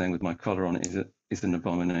mind saying with my collar on it, is an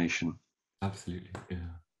abomination. Absolutely, yeah.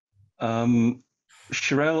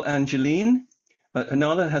 Sherelle Angeline,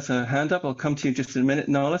 Nala has her hand up. I'll come to you just in a minute,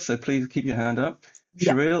 Nala, so please keep your hand up.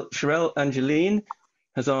 Yeah. Sherelle Angeline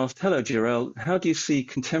has asked, hello, Jarel, how do you see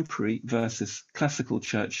contemporary versus classical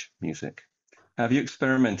church music? Have you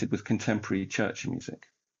experimented with contemporary church music?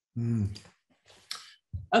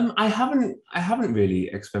 I haven't really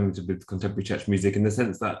experimented with contemporary church music, in the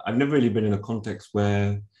sense that I've never really been in a context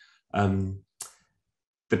where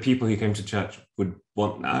the people who came to church would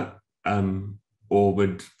want that, or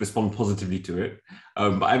would respond positively to it.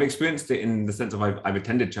 But I've experienced it in the sense of I've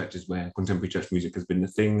attended churches where contemporary church music has been the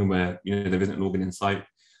thing, where, you know, there isn't an organ in sight,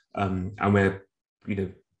 and where, you know,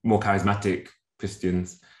 more charismatic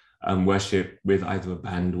Christians worship with either a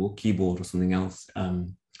band or keyboard or something else.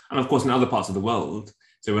 And of course, in other parts of the world,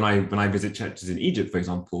 so when I visit churches in Egypt, for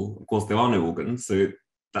example, of course, there are no organs. So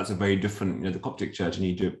that's a very different, you know, the Coptic church in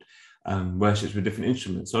Egypt worships with different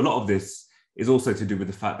instruments. So a lot of this is also to do with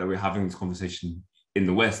the fact that we're having this conversation in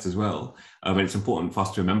the West as well. And it's important for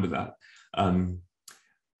us to remember that.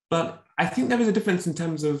 But I think there is a difference in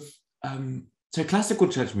terms of, so classical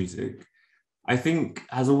church music, I think,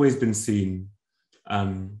 has always been seen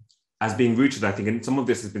as being rooted, I think, and some of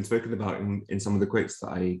this has been spoken about in some of the quotes that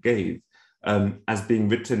I gave, as being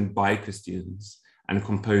written by Christians and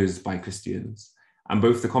composed by Christians, and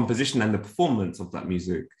both the composition and the performance of that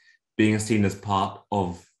music being seen as part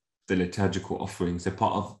of the liturgical offering, so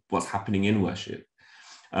part of what's happening in worship.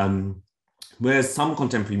 Whereas some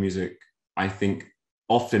contemporary music, I think,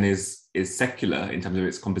 often is secular in terms of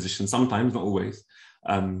its composition, sometimes, not always,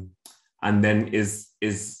 and then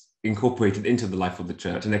is incorporated into the life of the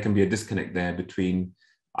church, and there can be a disconnect there between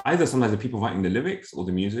either sometimes the people writing the lyrics or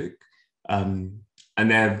the music, and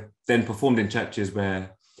they're then performed in churches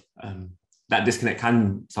where that disconnect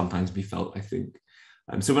can sometimes be felt, I think.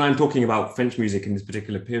 So when I'm talking about French music in this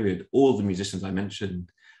particular period, all the musicians I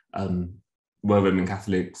mentioned were Roman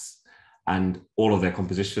Catholics, and all of their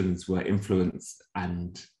compositions were influenced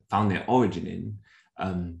and found their origin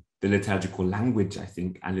in the liturgical language, I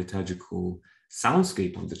think, and liturgical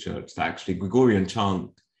soundscape of the church. That actually Gregorian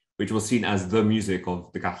chant, which was seen as the music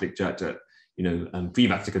of the Catholic Church at, you know,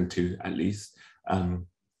 pre-Vatican II at least,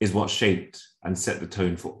 is what shaped and set the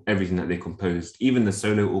tone for everything that they composed. Even the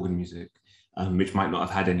solo organ music, which might not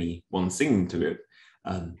have had anyone singing to it,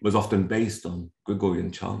 was often based on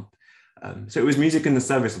Gregorian chant. So it was music in the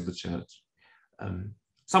service of the church.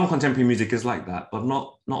 Some contemporary music is like that, but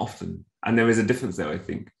not often. And there is a difference there, I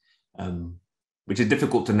think, which is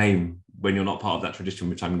difficult to name when you're not part of that tradition,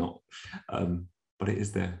 which I'm not, but it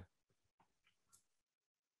is there.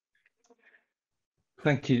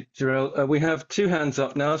 Thank you, Jarel. We have two hands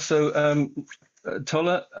up now. So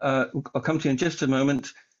Tola, I'll come to you in just a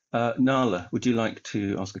moment. Nala, would you like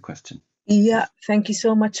to ask a question? Yeah, thank you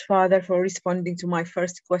so much, Father, for responding to my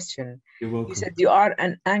first question. You're welcome. You said you are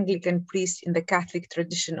an Anglican priest in the Catholic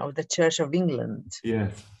tradition of the Church of England.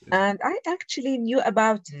 Yes. And I actually knew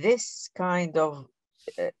about this kind of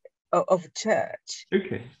of church.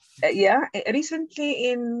 Okay. Yeah,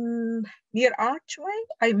 recently near Archway,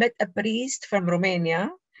 I met a priest from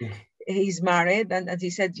Romania. Yeah. He's married, and he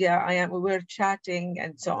said, yeah, we were chatting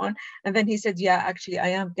and so on. And then he said, yeah, actually,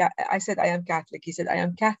 I said, I am Catholic. He said, I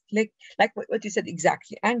am Catholic, like what you said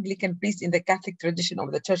exactly, Anglican priest in the Catholic tradition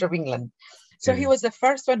of the Church of England. So he was the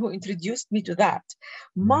first one who introduced me to that.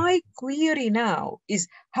 My query now is,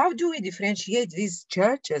 how do we differentiate these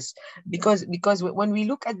churches? Because when we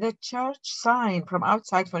look at the church sign from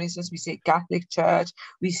outside, for instance, we say Catholic Church,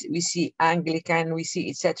 we see Anglican, we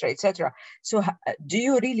see etc. etc. So do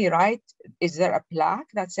you really write? Is there a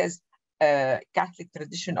plaque that says Catholic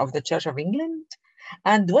tradition of the Church of England?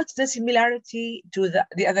 And what's the similarity to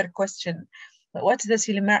the other question? What's the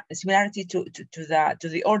similarity to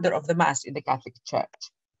the order of the Mass in the Catholic Church?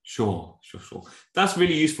 Sure. That's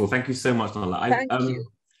really useful. Thank you so much, Nala. Thank you.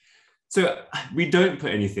 So we don't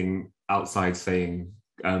put anything outside saying,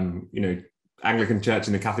 Anglican Church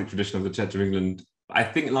in the Catholic tradition of the Church of England. I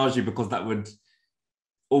think largely because that would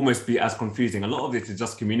almost be as confusing. A lot of this is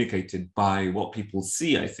just communicated by what people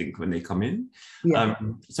see, I think, when they come in. Yeah.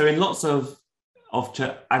 So in lots of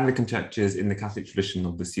Anglican churches in the Catholic tradition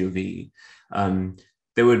of the COV,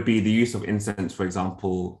 there would be the use of incense, for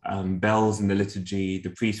example, bells in the liturgy, the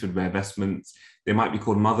priest would wear vestments. They might be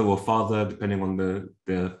called mother or father, depending on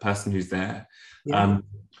the person who's there. Yeah.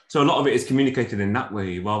 So a lot of it is communicated in that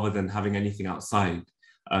way, rather than having anything outside.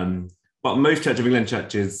 But most Church of England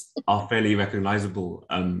churches are fairly recognizable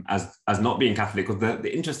as not being Catholic. Because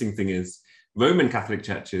the interesting thing is, Roman Catholic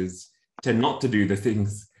churches tend not to do the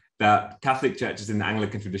things that Catholic churches in the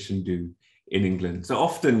Anglican tradition do in England. So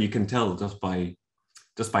often you can tell just by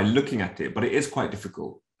looking at it, but it is quite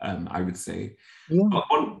difficult, I would say. Yeah. But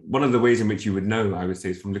one of the ways in which you would know, I would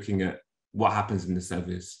say, is from looking at what happens in the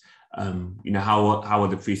service. How are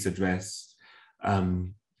the priests addressed,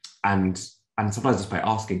 and sometimes just by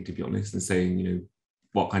asking, to be honest, and saying,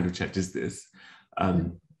 what kind of church is this?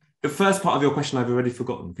 The first part of your question I've already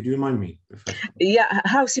forgotten. Could you remind me? Yeah,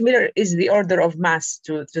 how similar is the order of Mass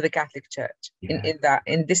to the Catholic Church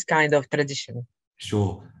in this kind of tradition?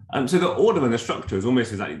 Sure. So the order and the structure is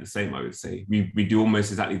almost exactly the same, I would say. We do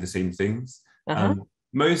almost exactly the same things.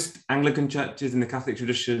 Most Anglican churches in the Catholic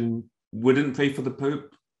tradition wouldn't pray for the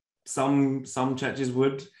Pope. Some churches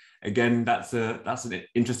would. Again, that's an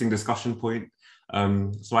interesting discussion point.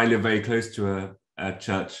 So I live very close to a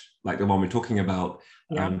church like the one we're talking about,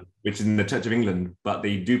 which is in the Church of England, but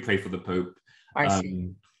they do pray for the Pope. I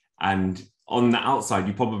see. And on the outside,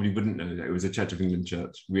 you probably wouldn't know that it was a Church of England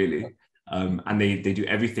church, really. And they do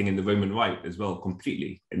everything in the Roman Rite as well,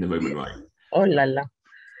 completely in the Roman Rite. Oh la la.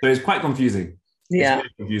 So it's quite confusing. Yeah, it's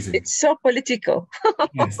really confusing. It's so political.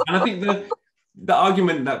 Yes, and I think the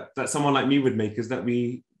argument that someone like me would make is that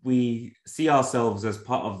we see ourselves as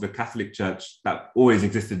part of the Catholic Church that always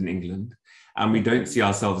existed in England, and we don't see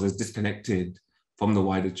ourselves as disconnected from the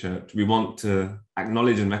wider church. We want to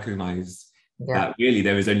acknowledge and recognize that really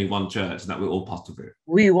there is only one church and that we're all part of it.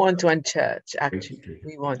 We want one church, actually. Basically.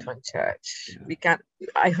 We want one church. Yeah.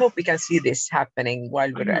 I hope we can see this happening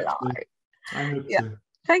while we're alive. I hope so.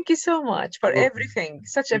 Thank you so much for You're everything.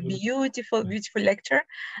 Such a beautiful lecture.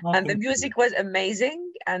 And the music was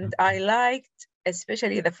amazing. And I liked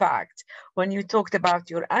especially the fact when you talked about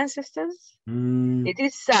your ancestors. It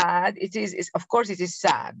is sad. Of course, it is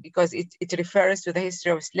sad because it refers to the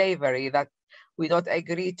history of slavery that we don't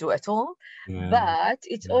agree to at all. But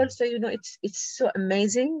it's also, it's so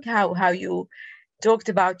amazing how you talked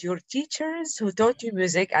about your teachers who taught you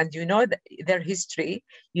music, and their history.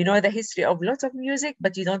 You know the history of lots of music,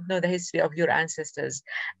 but you don't know the history of your ancestors.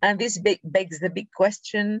 And this begs the big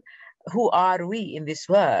question: who are we in this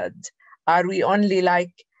world? Are we only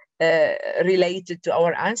related to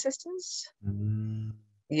our ancestors?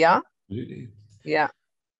 Yeah. Absolutely. Yeah.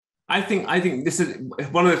 I think this is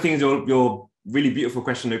one of the things your really beautiful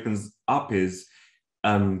question opens up is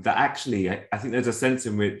that actually I think there's a sense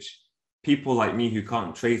in which people like me who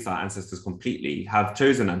can't trace our ancestors completely have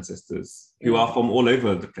chosen ancestors who are from all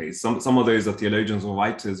over the place. Some of those are theologians or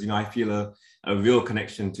writers. I feel a real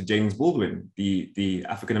connection to James Baldwin, the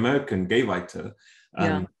African-American gay writer,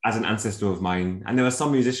 as an ancestor of mine. And there are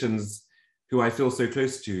some musicians who I feel so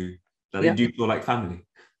close to that they do feel like family.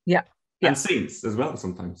 Yeah. And saints as well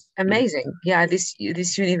sometimes. Amazing. Yeah, this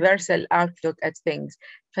universal outlook at things.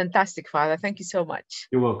 Fantastic, Father. Thank you so much.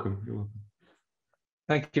 You're welcome. You're welcome.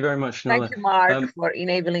 Thank you very much, Nala. Thank you, Mark, for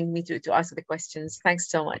enabling me to ask the questions. Thanks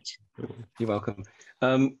so much. You're welcome.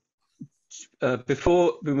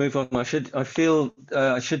 Before we move on, I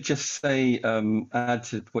should just say, add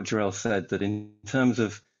to what Jarel said, that in terms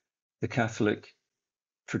of the Catholic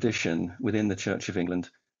tradition within the Church of England,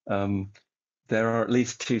 there are at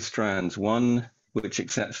least two strands, one which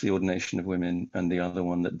accepts the ordination of women and the other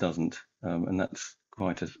one that doesn't. And that's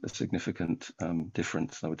quite a significant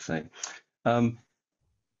difference, I would say.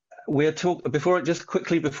 Just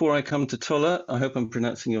quickly before I come to Tola, I hope I'm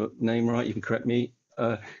pronouncing your name right, you can correct me.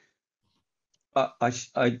 I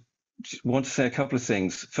want to say a couple of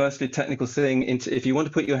things. Firstly, technical thing, if you want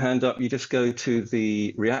to put your hand up, you just go to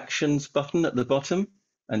the reactions button at the bottom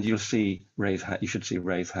and you'll see raise hand. You should see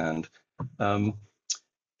raise hand.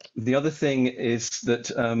 The other thing is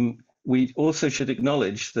that we also should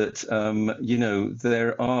acknowledge that, you know,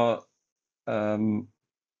 there are,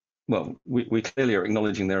 well, we clearly are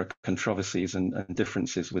acknowledging there are controversies and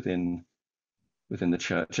differences within the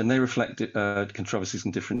church, and they reflect controversies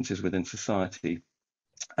and differences within society.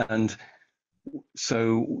 And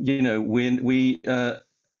so, you know,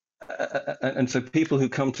 and so people who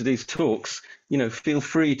come to these talks, you know, feel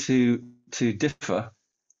free to differ,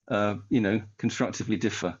 you know, constructively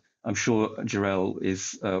differ. I'm sure Jarel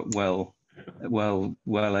is well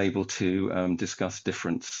able to discuss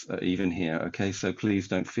difference even here. Okay, so please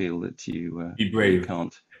don't feel that you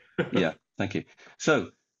can't. Yeah, thank you.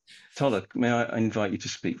 So, Tola, may I invite you to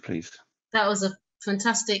speak, please? That was a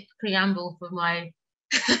fantastic preamble for my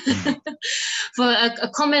for a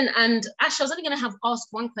comment. And actually, I was only going to ask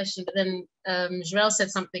one question, but then Jarel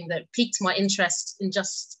said something that piqued my interest in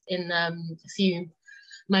a few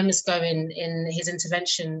moments ago in his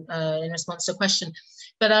intervention in response to a question.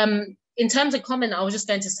 But in terms of comment, I was just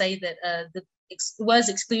going to say that the words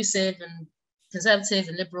exclusive and conservative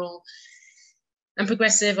and liberal and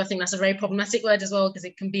progressive, I think that's a very problematic word as well, because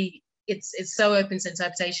it can be, it's so open to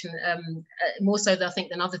interpretation, more so I think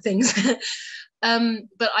than other things.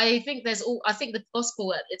 But I think I think the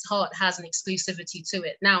gospel at its heart has an exclusivity to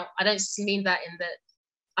it. Now, I don't mean that in that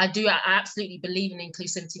I absolutely believe in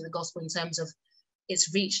inclusivity of the gospel in terms of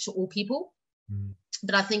its reach to all people.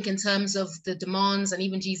 But I think in terms of the demands and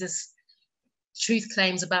even Jesus' truth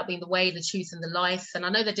claims about being the way, the truth, and the life, and I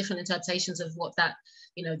know there are different interpretations of what that,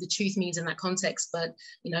 you know, the truth means in that context, but,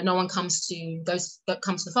 you know, no one comes to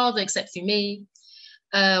the Father except through me,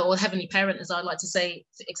 or Heavenly Parent, as I like to say,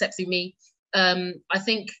 except through me. I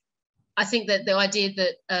think that the idea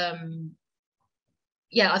that,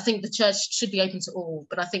 I think the church should be open to all,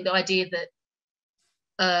 but I think the idea that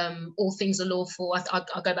all things are lawful,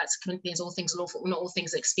 I'll go back to Corinthians, all things are lawful, not all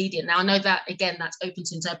things are expedient. Now, I know that, again, that's open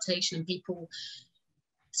to interpretation, and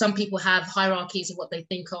some people have hierarchies of what they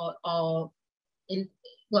think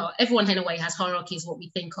everyone in a way has hierarchies of what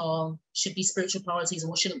we think should be spiritual priorities and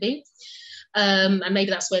what shouldn't be. And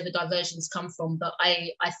maybe that's where the diversions come from. But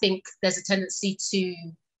I think there's a tendency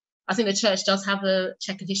I think the church does have a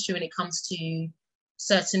checkered history when it comes to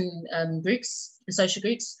certain groups and social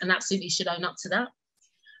groups, and absolutely should own up to that.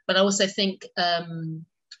 But I also think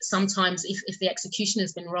sometimes if the execution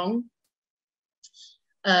has been wrong,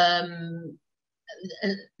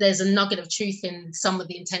 there's a nugget of truth in some of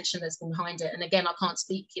the intention that's behind it. And again, I can't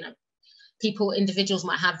speak, you know, individuals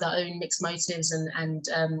might have their own mixed motives,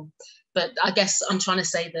 but I guess I'm trying to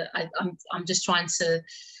say that I'm just trying to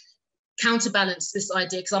counterbalance this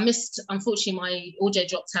idea, because unfortunately my audio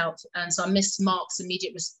dropped out, and so I missed Mark's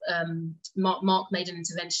immediate Mark made an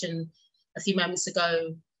intervention a few moments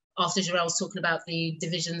ago after Jarel was talking about the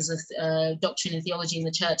divisions of doctrine and theology in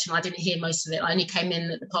the church, and I didn't hear most of it. I only came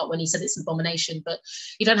in at the part when he said it's an abomination, but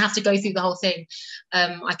you don't have to go through the whole thing.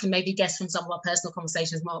 I can maybe guess from some of our personal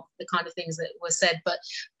conversations, Mark, the kind of things that were said, but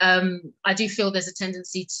I do feel there's a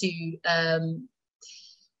tendency to,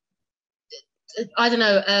 I don't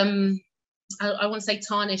know, I want to say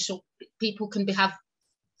tarnish, or people have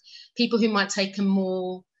people who might take a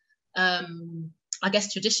more, I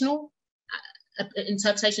guess, traditional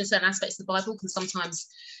interpretation of certain aspects of the Bible can sometimes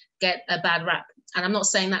get a bad rap. And I'm not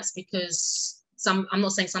saying that's because I'm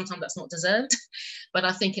not saying sometimes that's not deserved, but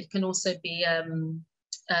I think it can also be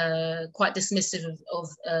quite dismissive of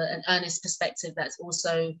an earnest perspective that's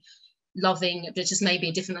also loving, but just maybe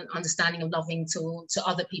a different understanding of loving to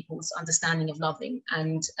other people's understanding of loving,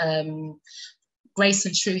 and grace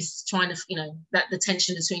and truth, trying to, you know, that the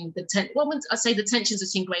tension between I'd say the tensions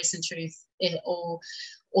between grace and truth,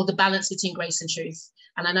 or the balance between grace and truth.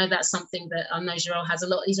 And I know that's something that I know Jarel has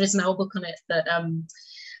he's written a whole book on it, but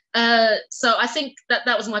so I think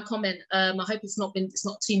that was my comment. I hope it's not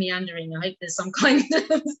too meandering. I hope there's some kind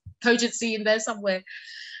of cogency in there somewhere.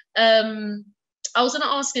 I was going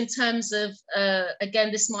to ask in terms of,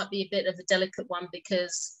 again, this might be a bit of a delicate one,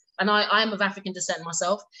 because, and I am of African descent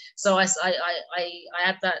myself, so I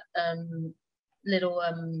add that little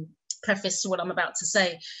preface to what I'm about to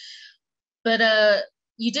say. But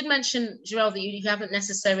you did mention, Jarel, that you haven't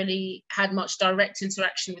necessarily had much direct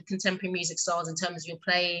interaction with contemporary music styles in terms of your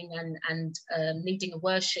playing and leading a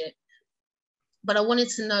worship. But I wanted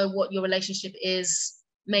to know what your relationship is,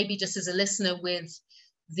 maybe just as a listener, with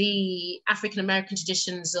the African-American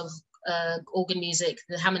traditions of organ music,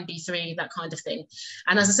 the Hammond B3, that kind of thing.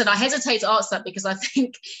 And as I said, I hesitate to ask that because I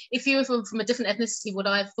think if you were from a different ethnicity, would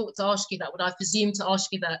I have thought to ask you that? Would I have presumed to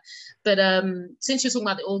ask you that? But since you're talking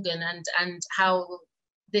about the organ and how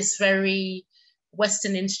this very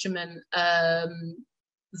Western instrument,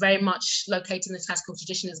 very much located in the classical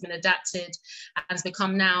tradition, has been adapted and has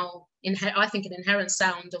become now, I think, an inherent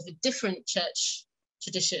sound of a different church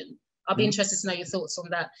tradition. I'll be interested to know your thoughts on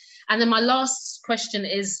that. And then my last question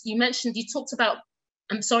is, you talked about,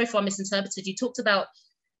 I'm sorry if I misinterpreted, you talked about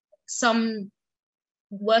some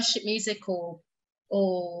worship music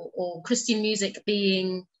or Christian music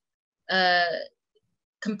being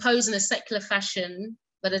composed in a secular fashion,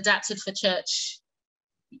 but adapted for church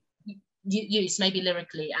use, maybe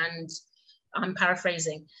lyrically, and I'm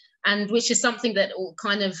paraphrasing, and which is something that all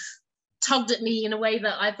kind of tugged at me in a way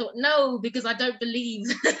that I thought, no, because I don't believe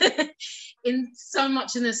in so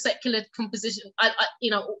much in the secular composition.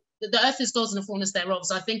 The earth is God's and the fullness thereof.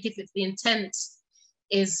 So I think if the intent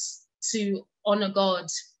is to honor God,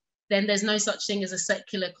 then there's no such thing as a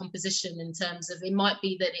secular composition, in terms of, it might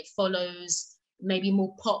be that it follows maybe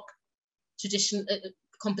more pop tradition,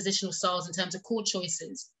 compositional styles in terms of chord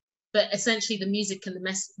choices. But essentially the music and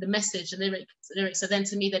the message, the lyrics. So then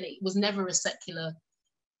to me, then it was never a secular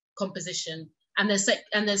composition. And there's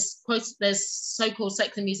so-called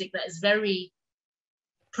secular music that is very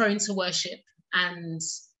prone to worship and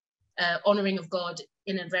honoring of God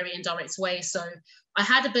in a very indirect way. So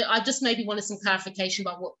I just maybe wanted some clarification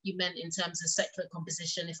about what you meant in terms of secular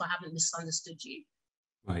composition, if I haven't misunderstood you.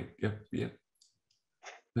 Right, yep.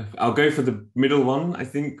 I'll go for the middle one, I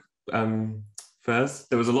think, first.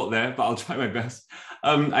 There was a lot there, but I'll try my best.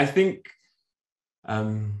 I think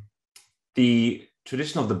the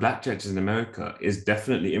tradition of the Black churches in America is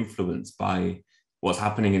definitely influenced by what's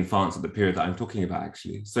happening in France at the period that I'm talking about,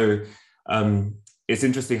 actually. So it's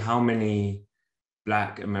interesting how many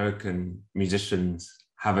Black American musicians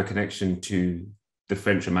have a connection to the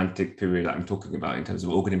French Romantic period that I'm talking about in terms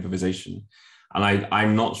of organ improvisation. And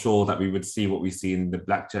I'm not sure that we would see what we see in the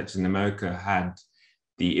Black churches in America had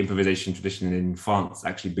the improvisation tradition in France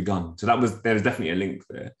actually begun. So there's definitely a link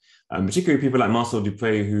there. Particularly people like Marcel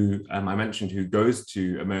Dupré, who I mentioned, who goes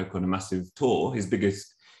to America on a massive tour. His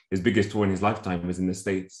biggest tour in his lifetime was in the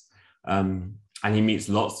States. And he meets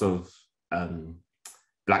lots of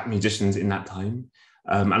Black musicians in that time.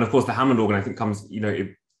 And of course, the Hammond organ, I think, comes,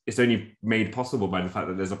 it's only made possible by the fact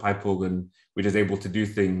that there's a pipe organ which is able to do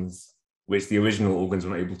things which the original organs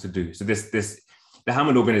were not able to do. So the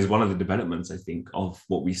Hammond organ is one of the developments, I think, of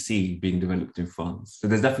what we see being developed in France. So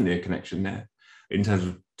there's definitely a connection there in terms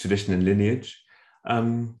of tradition and lineage.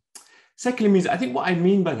 Secular music, I think what I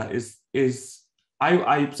mean by that is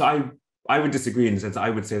I would disagree in the sense that I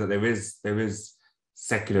would say that there is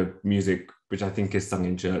secular music which I think is sung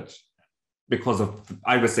in church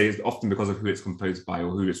I would say it's often because of who it's composed by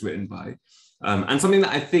or who it's written by. And something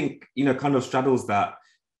that I think, kind of straddles that,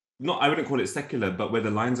 I wouldn't call it secular, but where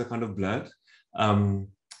the lines are kind of blurred,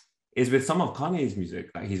 is with some of Kanye's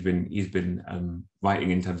music that he's been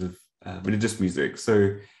writing in terms of religious music.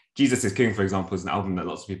 So Jesus is King, for example, is an album that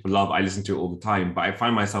lots of people love. I listen to it all the time, but I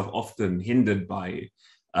find myself often hindered by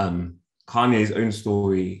Kanye's own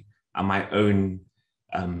story and my own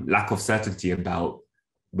lack of certainty about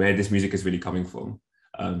where this music is really coming from,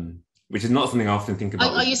 which is not something I often think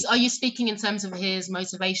about. Are you speaking in terms of his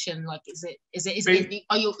motivation? Like, is it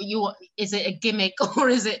a gimmick, or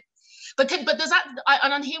is it? But does that?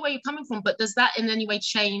 I hear where you're coming from. But does that in any way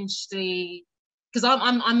change the? Because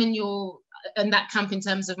I'm in that camp in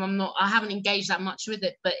terms of I haven't engaged that much with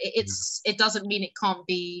it. But it doesn't mean it can't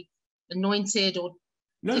be anointed, or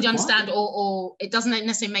do you understand? Or it doesn't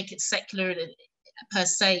necessarily make it secular per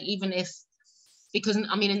se, even if. Because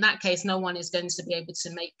in that case, no one is going to be able to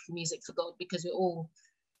make music for God, because we're all,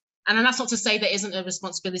 and that's not to say there isn't a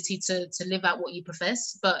responsibility to live out what you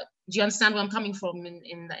profess, but do you understand where I'm coming from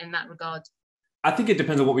in that regard? I think it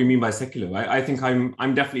depends on what we mean by secular, right? I think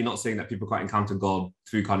I'm definitely not saying that people can't encounter God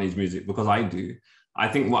through Kanye's music, because I do. I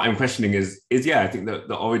think what I'm questioning is I think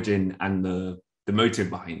the origin and the motive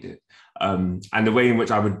behind it, and the way in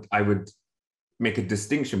which I would make a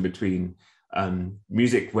distinction between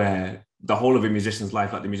music where the whole of a musician's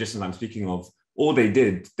life, like the musicians I'm speaking of, all they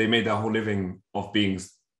made their whole living of being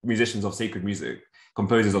musicians of sacred music,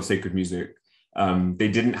 composers of sacred music. They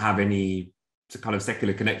didn't have any kind of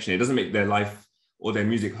secular connection. It doesn't make their life or their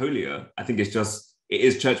music holier. I think it's just it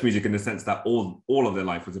is church music in the sense that all of their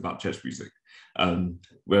life was about church music.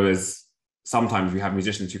 Whereas sometimes we have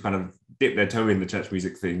musicians who kind of dip their toe in the church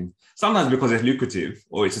music thing, sometimes because it's lucrative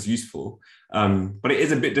or it's just useful. But it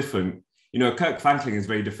is a bit different. You know, Kirk Franklin is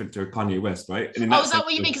very different to Kanye West, right? And is that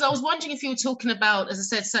what you mean? Because I was wondering if you were talking about, as I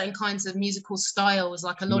said, certain kinds of musical styles,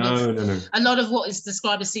 like a lot of what is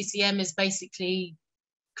described as CCM is basically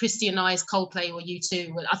Christianized Coldplay or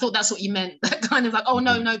U2. I thought that's what you meant. That kind of like,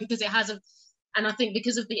 no, because it has and I think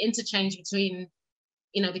because of the interchange between,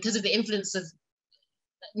 you know, because of the influence of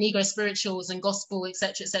Negro spirituals and gospel,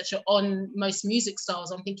 etc., on most music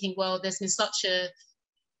styles, I'm thinking, well, there's been such a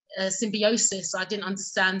symbiosis. I didn't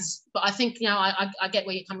understand, but I think, you know, I get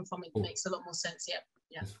where you're coming from. It makes a lot more sense.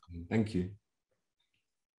 Yeah. Thank you.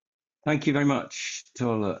 Thank you very much,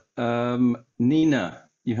 Tola. Nina,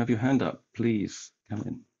 you have your hand up. Please come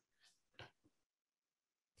in.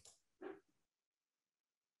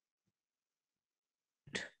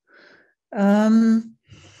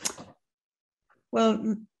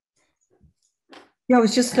 Well, yeah, I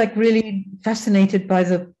was just like really fascinated by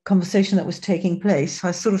the conversation that was taking place.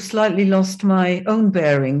 I sort of slightly lost my own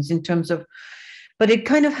bearings in terms of, but it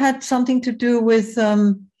kind of had something to do with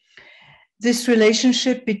this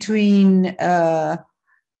relationship between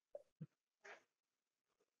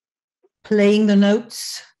playing the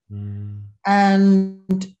notes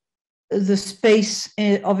and the space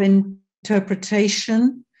of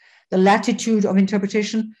interpretation, the latitude of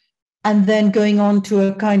interpretation, and then going on to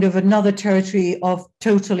a kind of another territory of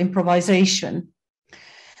total improvisation.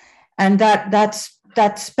 And that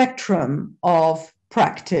spectrum of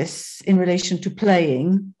practice in relation to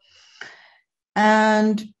playing.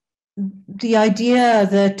 And the idea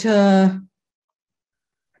that,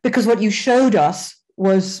 because what you showed us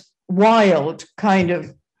was wild, kind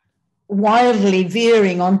of wildly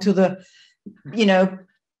veering onto the, you know,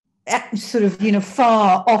 sort of, you know,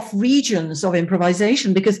 far off regions of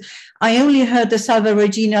improvisation, because I only heard the Salve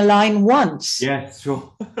Regina line once. Yeah,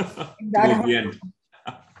 sure. That the end.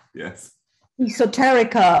 Yes.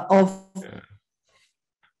 Esoterica of,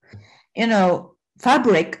 you know,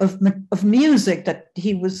 fabric of music that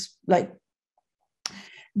he was like.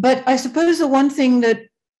 But I suppose the one thing that,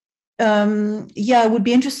 I would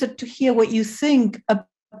be interested to hear what you think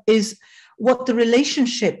is what the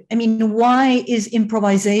relationship, I mean, why is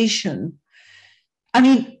improvisation? I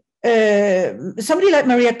mean, somebody like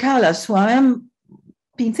Maria Callas, who I am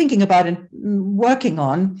been thinking about and working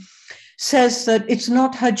on, says that it's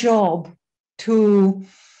not her job to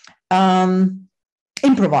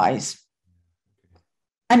improvise.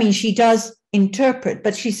 I mean, she does interpret,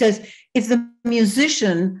 but she says if the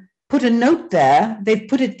musician put a note there, they've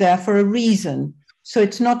put it there for a reason. So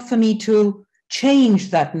it's not for me to change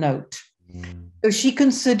that note. So she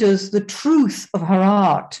considers the truth of her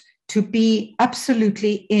art to be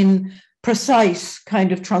absolutely in precise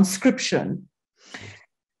kind of transcription.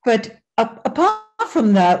 But apart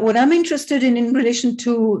from that, what I'm interested in relation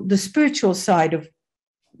to the spiritual side of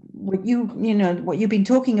what you've been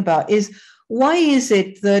talking about is, why is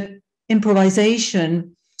it that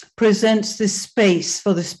improvisation presents this space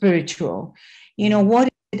for the spiritual? You know, what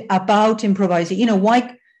is it about improvising? You know,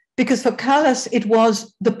 why? Because for Callas, it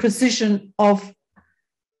was the precision of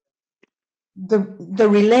the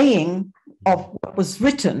relaying of what was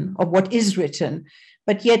written, of what is written.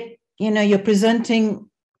 But yet, you know, you're presenting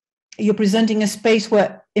a space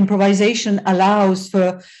where improvisation allows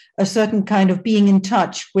for a certain kind of being in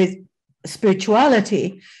touch with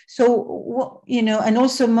spirituality. So, you know, and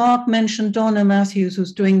also Mark mentioned Donna Matthews,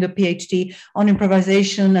 who's doing the PhD on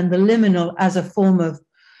improvisation and the liminal as a form of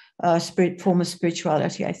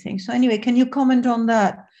spirituality, I think. So anyway, can you comment on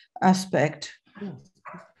that aspect?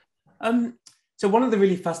 So one of the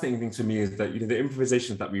really fascinating things for me is that, you know, the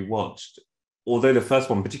improvisations that we watched, although the first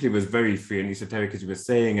one particularly was very free and esoteric, as you were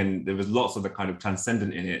saying, and there was lots of the kind of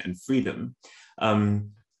transcendent in it and freedom,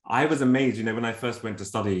 I was amazed, you know, when I first went to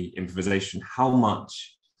study improvisation, how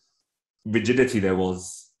much rigidity there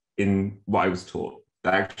was in what I was taught.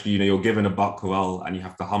 That actually, you know, you're given a Bach chorale and you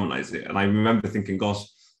have to harmonize it. And I remember thinking, gosh,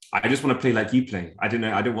 I just want to play like you play. I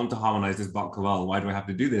don't want to harmonize this Bach chorale. Why do I have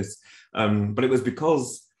to do this? But it was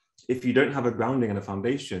because if you don't have a grounding and a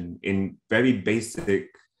foundation in very basic,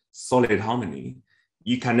 solid harmony,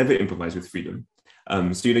 you can never improvise with freedom.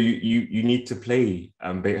 So, you know, you need to play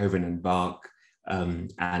Beethoven and Bach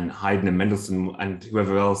and Haydn and Mendelssohn and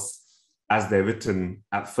whoever else as they're written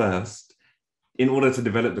at first, in order to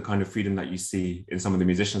develop the kind of freedom that you see in some of the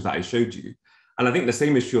musicians that I showed you. And I think the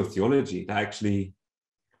same is true of theology, that actually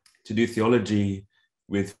to do theology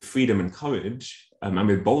with freedom and courage and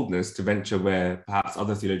with boldness to venture where perhaps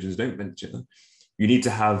other theologians don't venture, you need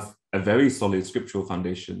to have a very solid scriptural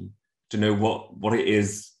foundation to know what it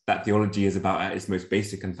is that theology is about at its most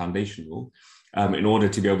basic and foundational, in order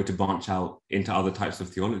to be able to branch out into other types of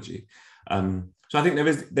theology. So I think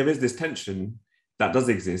there is this tension that does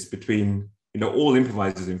exist between, all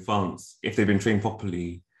improvisers in France, if they've been trained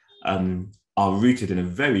properly, are rooted in a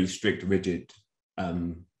very strict, rigid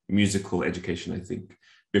musical education, I think,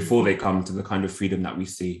 before they come to the kind of freedom that we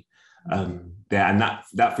see there. And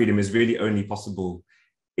that freedom is really only possible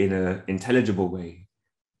in an intelligible way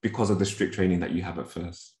because of the strict training that you have at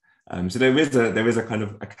first. So there is a kind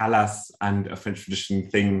of a Calas and a French tradition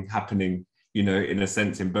thing happening, in a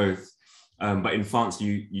sense in both. But in France,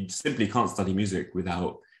 you simply can't study music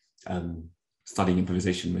without studying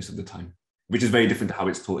improvisation most of the time, which is very different to how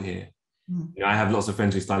it's taught here. I have lots of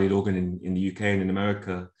friends who studied organ in the UK and in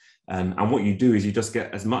America. And what you do is you just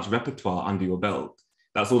get as much repertoire under your belt.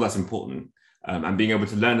 That's all that's important. And being able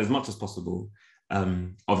to learn as much as possible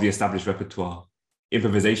of the established repertoire.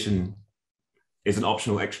 Improvisation is an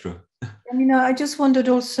optional extra. And, I just wondered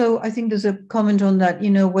also, I think there's a comment on that,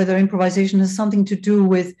 whether improvisation has something to do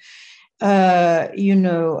with,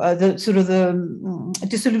 the sort of the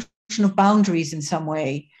dissolution of boundaries in some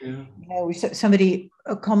way. Yeah. Somebody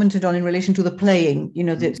commented on in relation to the playing,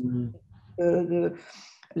 the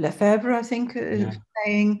Lefebvre, I think,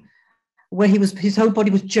 playing, where his whole body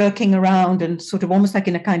was jerking around and sort of almost like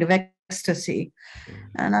in a kind of ecstasy.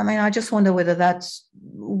 And I just wonder whether that's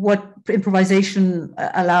what improvisation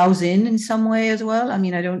allows in some way as well. I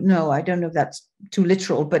don't know. I don't know if that's too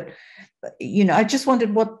literal, but I just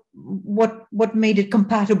wondered what made it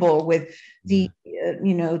compatible with the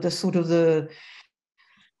the sort of the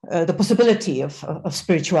possibility of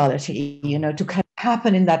spirituality, to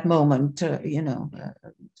happen in that moment,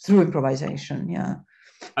 through improvisation. Yeah.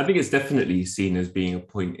 I think it's definitely seen as being a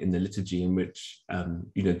point in the liturgy in which,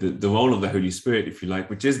 the role of the Holy Spirit, if you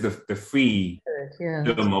like, which is the free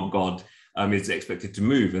rhythm of God, is expected to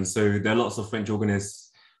move. And so there are lots of French organists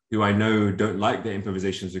who I know don't like their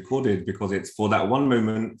improvisations recorded because it's for that one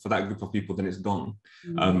moment, for that group of people, then it's gone.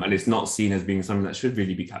 And it's not seen as being something that should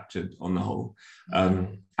really be captured on the whole.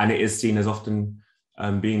 And it is seen as often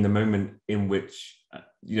being the moment in which,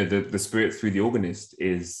 the Spirit through the organist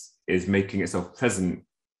is making itself present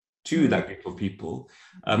to that group of people.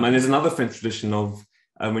 And there's another French tradition of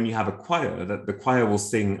when you have a choir, that the choir will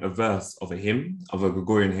sing a verse of a hymn, of a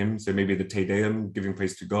Gregorian hymn, so maybe the Te Deum, giving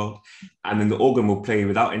praise to God, and then the organ will play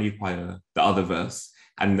without any choir the other verse.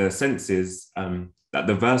 And the sense is that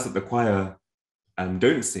the verse that the choir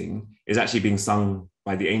don't sing is actually being sung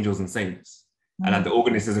by the angels and saints, and that the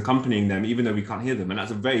organist is accompanying them, even though we can't hear them. And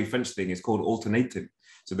that's a very French thing. It's called alternating.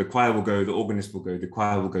 So the choir will go, the organist will go, the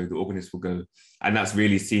choir will go, the organist will go. And that's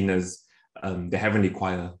really seen as the heavenly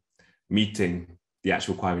choir meeting the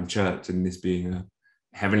actual choir in church, and this being a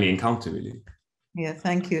heavenly encounter, really. Yeah,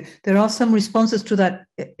 thank you. There are some responses to that.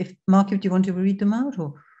 If Mark, if you want to read them out,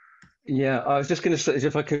 or? Yeah, I was just going to say,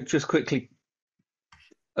 if I could just quickly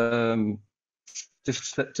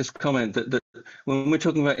just comment that when we're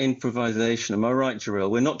talking about improvisation, am I right,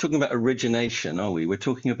 Jarel? We're not talking about origination, are we? We're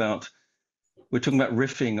talking about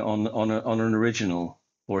riffing on an original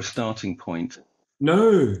or a starting point.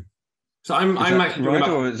 No. So I'm actually right,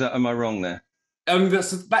 or am I wrong there?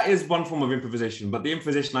 That is one form of improvisation, but the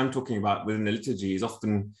improvisation I'm talking about within the liturgy is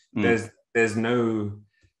often there's no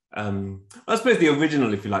I suppose the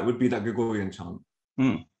original, if you like, would be that Gregorian chant,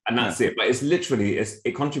 and that's it. But it's literally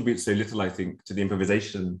it contributes so little, I think, to the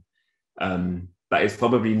improvisation that it's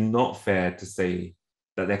probably not fair to say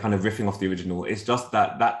that they're kind of riffing off the original. It's just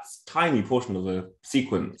that tiny portion of a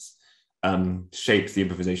sequence shapes the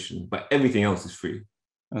improvisation, but everything else is free.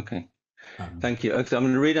 Okay. Thank you. Okay, I'm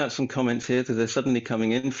going to read out some comments here because they're suddenly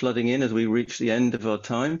coming in, flooding in as we reach the end of our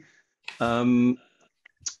time. And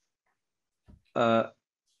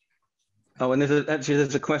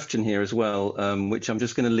there's a question here as well, which I'm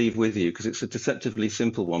just going to leave with you because it's a deceptively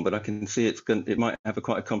simple one, but I can see it might have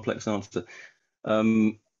quite a complex answer.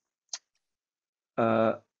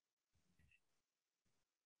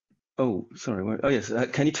 Oh, sorry. Oh, yes.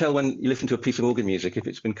 Can you tell when you listen to a piece of organ music if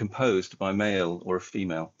it's been composed by a male or a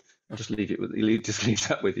female? I'll just leave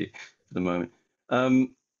that with you for the moment.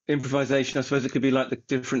 Improvisation, I suppose it could be like the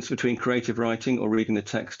difference between creative writing or reading the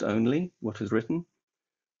text only, what is written,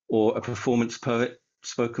 or a performance poet,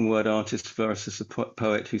 spoken word artist versus a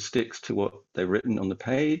poet who sticks to what they've written on the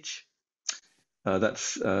page. I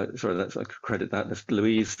could credit that. That's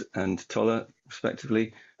Louise and Tola,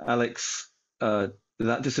 respectively. Alex,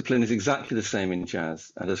 that discipline is exactly the same in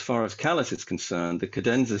jazz. And as far as Callas is concerned, the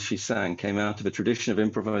cadenzas she sang came out of a tradition of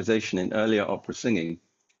improvisation in earlier opera singing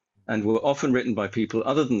and were often written by people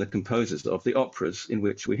other than the composers of the operas in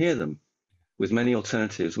which we hear them, with many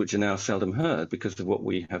alternatives which are now seldom heard because of what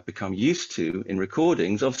we have become used to in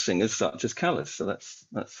recordings of singers such as Callas. So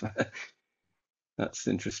that's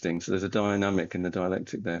interesting. So there's a dynamic in the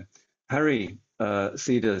dialectic there. Harry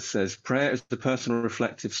Cedar says, prayer is the personal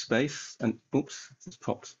reflective space, and oops, it's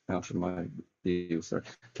popped out of my view, sorry.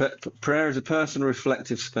 Prayer is a personal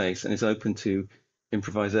reflective space and is open to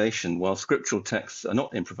improvisation, while scriptural texts are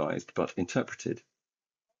not improvised, but interpreted.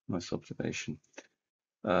 Nice observation.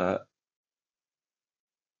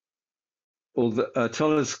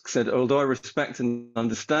 Tollers said, although I respect and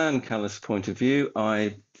understand Callas' point of view,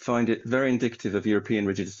 I find it very indicative of European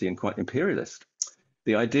rigidity and quite imperialist.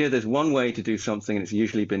 The idea there's one way to do something and it's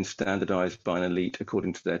usually been standardized by an elite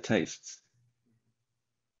according to their tastes.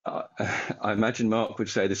 I imagine Mark would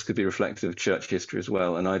say this could be reflective of church history as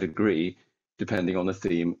well, and I'd agree, depending on the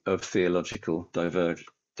theme of theological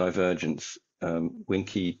divergence,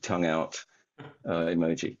 winky tongue out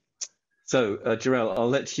emoji. So, Jarel, I'll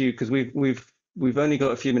let you, because we've only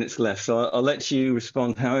got a few minutes left, so I'll let you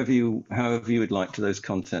respond however you would like to those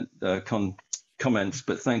comments.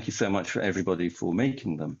 But thank you so much for everybody for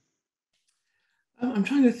making them. I'm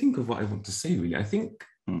trying to think of what I want to say. Really, I think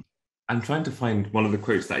I'm trying to find one of the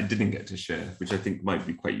quotes that I didn't get to share, which I think might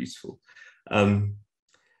be quite useful.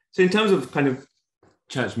 So, in terms of kind of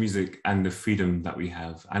church music and the freedom that we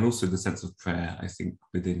have, and also the sense of prayer, I think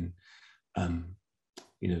within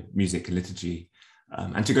music and liturgy.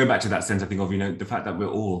 And to go back to that sense, I think of, the fact that we're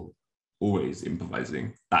all always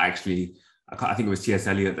improvising. That actually, I think it was T.S.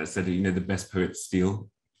 Eliot that said, the best poets steal,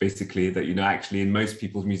 basically, that, actually in most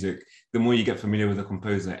people's music, the more you get familiar with a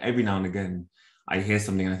composer, every now and again, I hear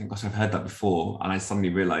something and I think, gosh, I've heard that before. And I suddenly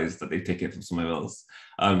realize that they take it from somewhere else.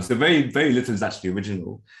 So very, very little is actually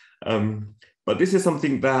original. But this is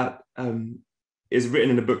something that is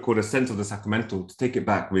written in a book called A Sense of the Sacramental, to take it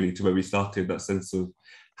back really to where we started, that sense of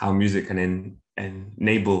how music can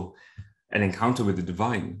enable an encounter with the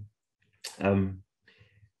divine.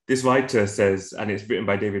 This writer says, and it's written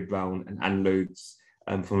by David Brown and Anne Lodes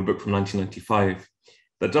from a book from 1995,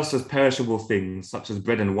 that just as perishable things such as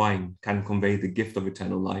bread and wine can convey the gift of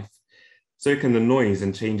eternal life, so can the noise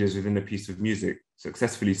and changes within a piece of music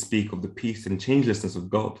successfully speak of the peace and changelessness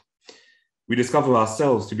of God. We discover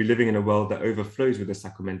ourselves to be living in a world that overflows with the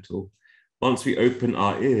sacramental once we open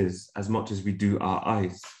our ears as much as we do our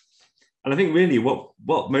eyes. And I think really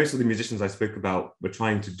what most of the musicians I spoke about were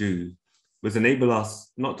trying to do was enable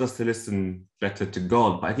us not just to listen better to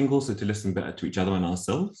God, but I think also to listen better to each other and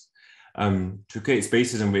ourselves, to create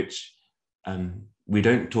spaces in which we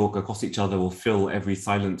don't talk across each other or fill every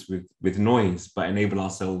silence with noise, but enable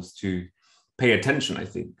ourselves to pay attention, I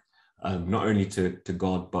think, not only to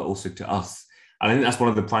God, but also to us. And I think that's one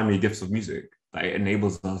of the primary gifts of music, that it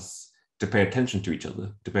enables us to pay attention to each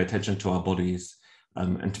other, to pay attention to our bodies,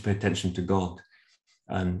 and to pay attention to God.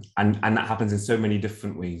 And that happens in so many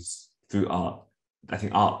different ways through art. I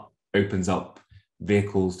think art opens up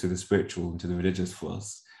vehicles to the spiritual and to the religious for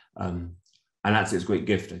us. And that's its great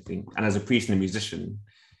gift, I think. And as a priest and a musician,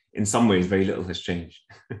 in some ways, very little has changed.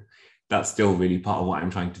 That's still really part of what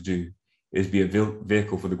I'm trying to do, is be a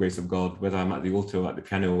vehicle for the grace of God, whether I'm at the altar or at the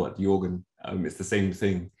piano or at the organ. It's the same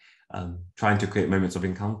thing, trying to create moments of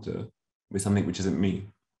encounter with something which isn't me.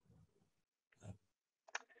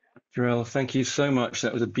 Jarel, thank you so much.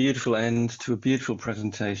 That was a beautiful end to a beautiful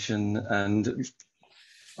presentation, and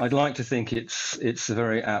I'd like to think it's a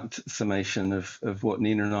very apt summation of what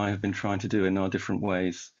Nina and I have been trying to do in our different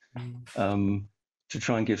ways, to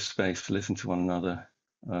try and give space to listen to one another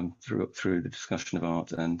through the discussion of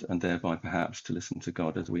art, and thereby perhaps to listen to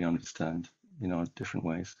God as we understand in our different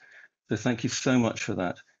ways. So thank you so much for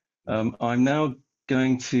that. I'm now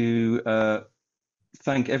going to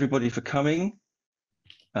thank everybody for coming.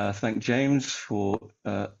 Thank James for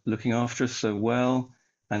looking after us so well.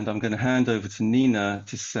 And I'm going to hand over to Nina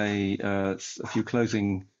to say a few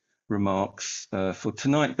closing remarks for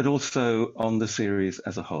tonight, but also on the series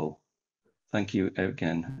as a whole. Thank you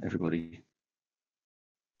again, everybody.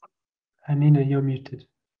 Nina, you're muted.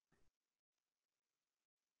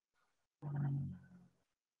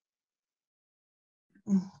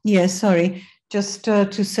 Yes, sorry. Just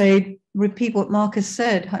to say, repeat what Marcus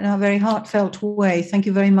said in a very heartfelt way. Thank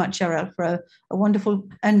you very much, Jarel, for a wonderful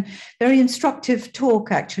and very instructive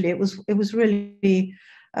talk. Actually, it was really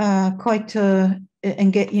quite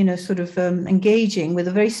engaging with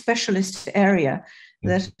a very specialist area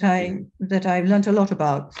that I've learned a lot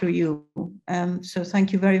about through you. So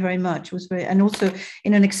thank you very, very much. It was very, and also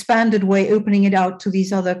in an expanded way, opening it out to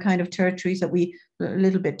these other kind of territories that we a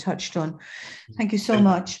little bit touched on. Thank you so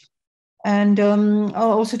much. And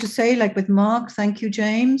also to say, like with Mark, thank you,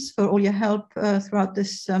 James, for all your help throughout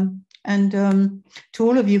this, and to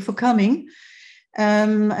all of you for coming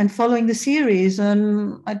and following the series.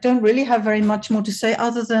 I don't really have very much more to say,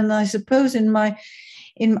 other than I suppose in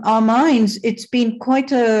our minds, it's been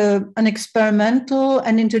quite an experimental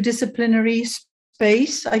and interdisciplinary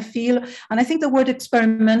space, I feel. And I think the word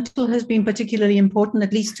experimental has been particularly important,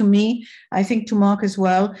 at least to me, I think to Mark as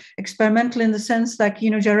well. Experimental in the sense that,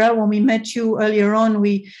 Jarel, when we met you earlier on,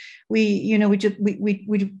 you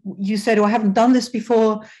said, oh, I haven't done this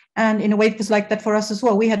before. And in a way, it was like that for us as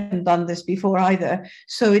well. We hadn't done this before either.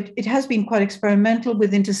 So it has been quite experimental,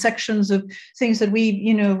 with intersections of things that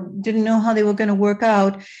we, didn't know how they were going to work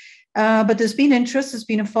out. But there's been interest, there's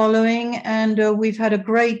been a following, and we had a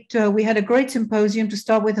great symposium to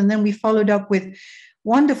start with, and then we followed up with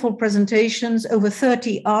wonderful presentations, over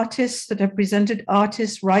 30 artists that have presented,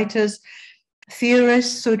 artists, writers,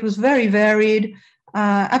 theorists. So it was very varied,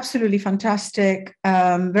 absolutely fantastic,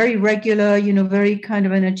 very regular, very kind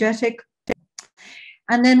of energetic.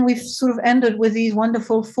 And then we've sort of ended with these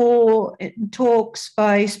wonderful 4 talks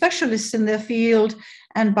by specialists in their field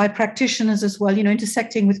and by practitioners as well,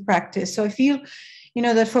 intersecting with practice. So I feel,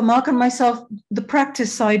 that for Mark and myself, the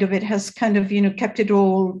practice side of it has kind of, kept it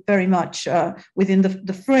all very much within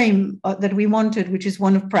the frame that we wanted, which is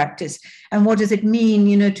one of practice. And what does it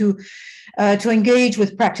mean, to engage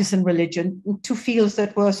with practice and religion, 2 fields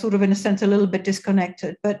that were sort of, in a sense, a little bit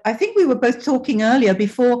disconnected. But I think we were both talking earlier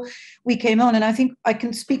before we came on, and I think I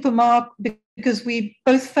can speak for Mark because we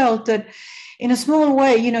both felt that in a small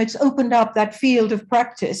way, it's opened up that field of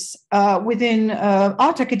practice within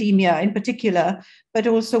art academia in particular, but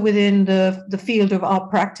also within the field of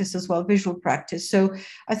art practice as well, visual practice. So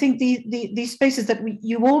I think these spaces that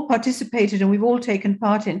you all participated and we've all taken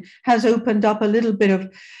part in has opened up a little bit of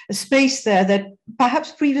a space there that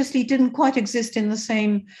perhaps previously didn't quite exist in the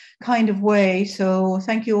same kind of way. So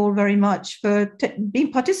thank you all very much for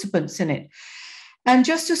being participants in it. And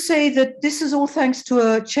just to say that this is all thanks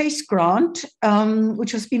to a Chase grant,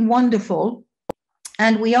 which has been wonderful.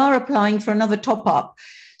 And we are applying for another top-up.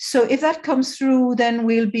 So if that comes through, then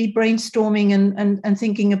we'll be brainstorming and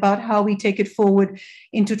thinking about how we take it forward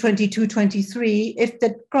into 22-23. If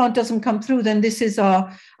the grant doesn't come through, then this is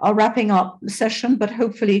our wrapping up session, but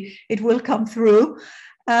hopefully it will come through.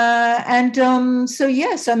 So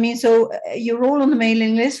yes, so you're all on the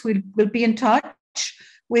mailing list. We'll be in touch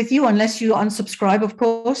with you, unless you unsubscribe, of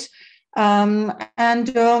course.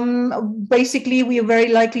 Basically, we are very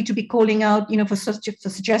likely to be calling out, for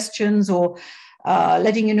suggestions or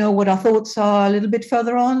letting you know what our thoughts are a little bit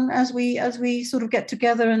further on as we sort of get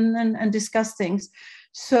together and discuss things.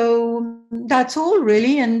 So that's all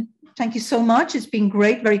really, and thank you so much. It's been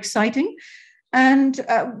great, very exciting, and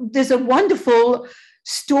there's a wonderful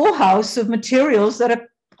storehouse of materials that are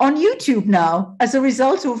on YouTube now as a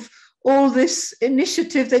result of all this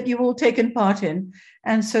initiative that you've all taken part in.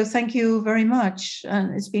 And so thank you very much.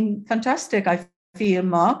 And it's been fantastic, I feel.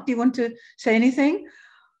 Mark, do you want to say anything?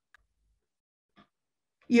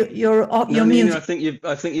 You're Nina, I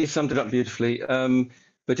think you summed it up beautifully.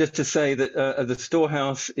 But just to say that the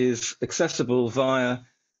storehouse is accessible via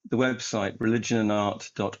the website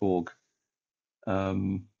religionandart.org.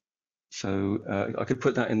 So I could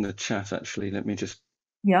put that in the chat, actually. Let me just...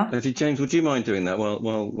 Yeah. James, would you mind doing that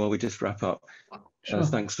while we just wrap up? Sure.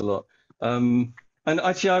 Thanks a lot. And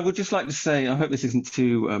actually, I would just like to say, I hope this isn't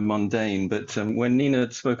too mundane, but when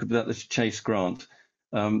Nina spoke about the Chase grant,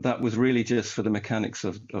 that was really just for the mechanics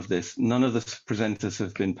of this. None of the presenters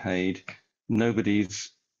have been paid.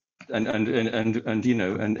 Nobody's, it's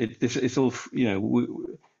all,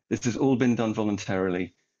 this has all been done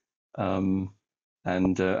voluntarily.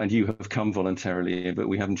 And you have come voluntarily, but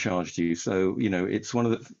we haven't charged you. So, it's one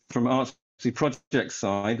of the, from Artsy Projects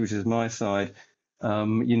side, which is my side,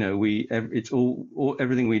 it's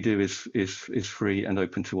everything we do is free and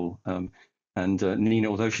open to all. And Nina,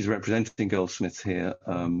 although she's representing Goldsmiths here,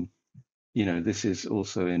 this is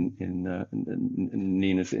also in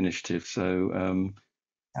Nina's initiative. So,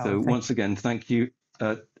 once again, thank you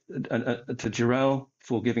to Jarel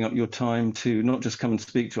for giving up your time to not just come and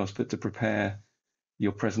speak to us, but to prepare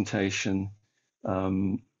your presentation.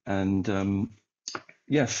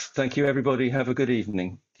 Yes, thank you, everybody. Have a good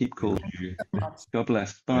evening. Keep cool. God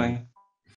bless. Bye.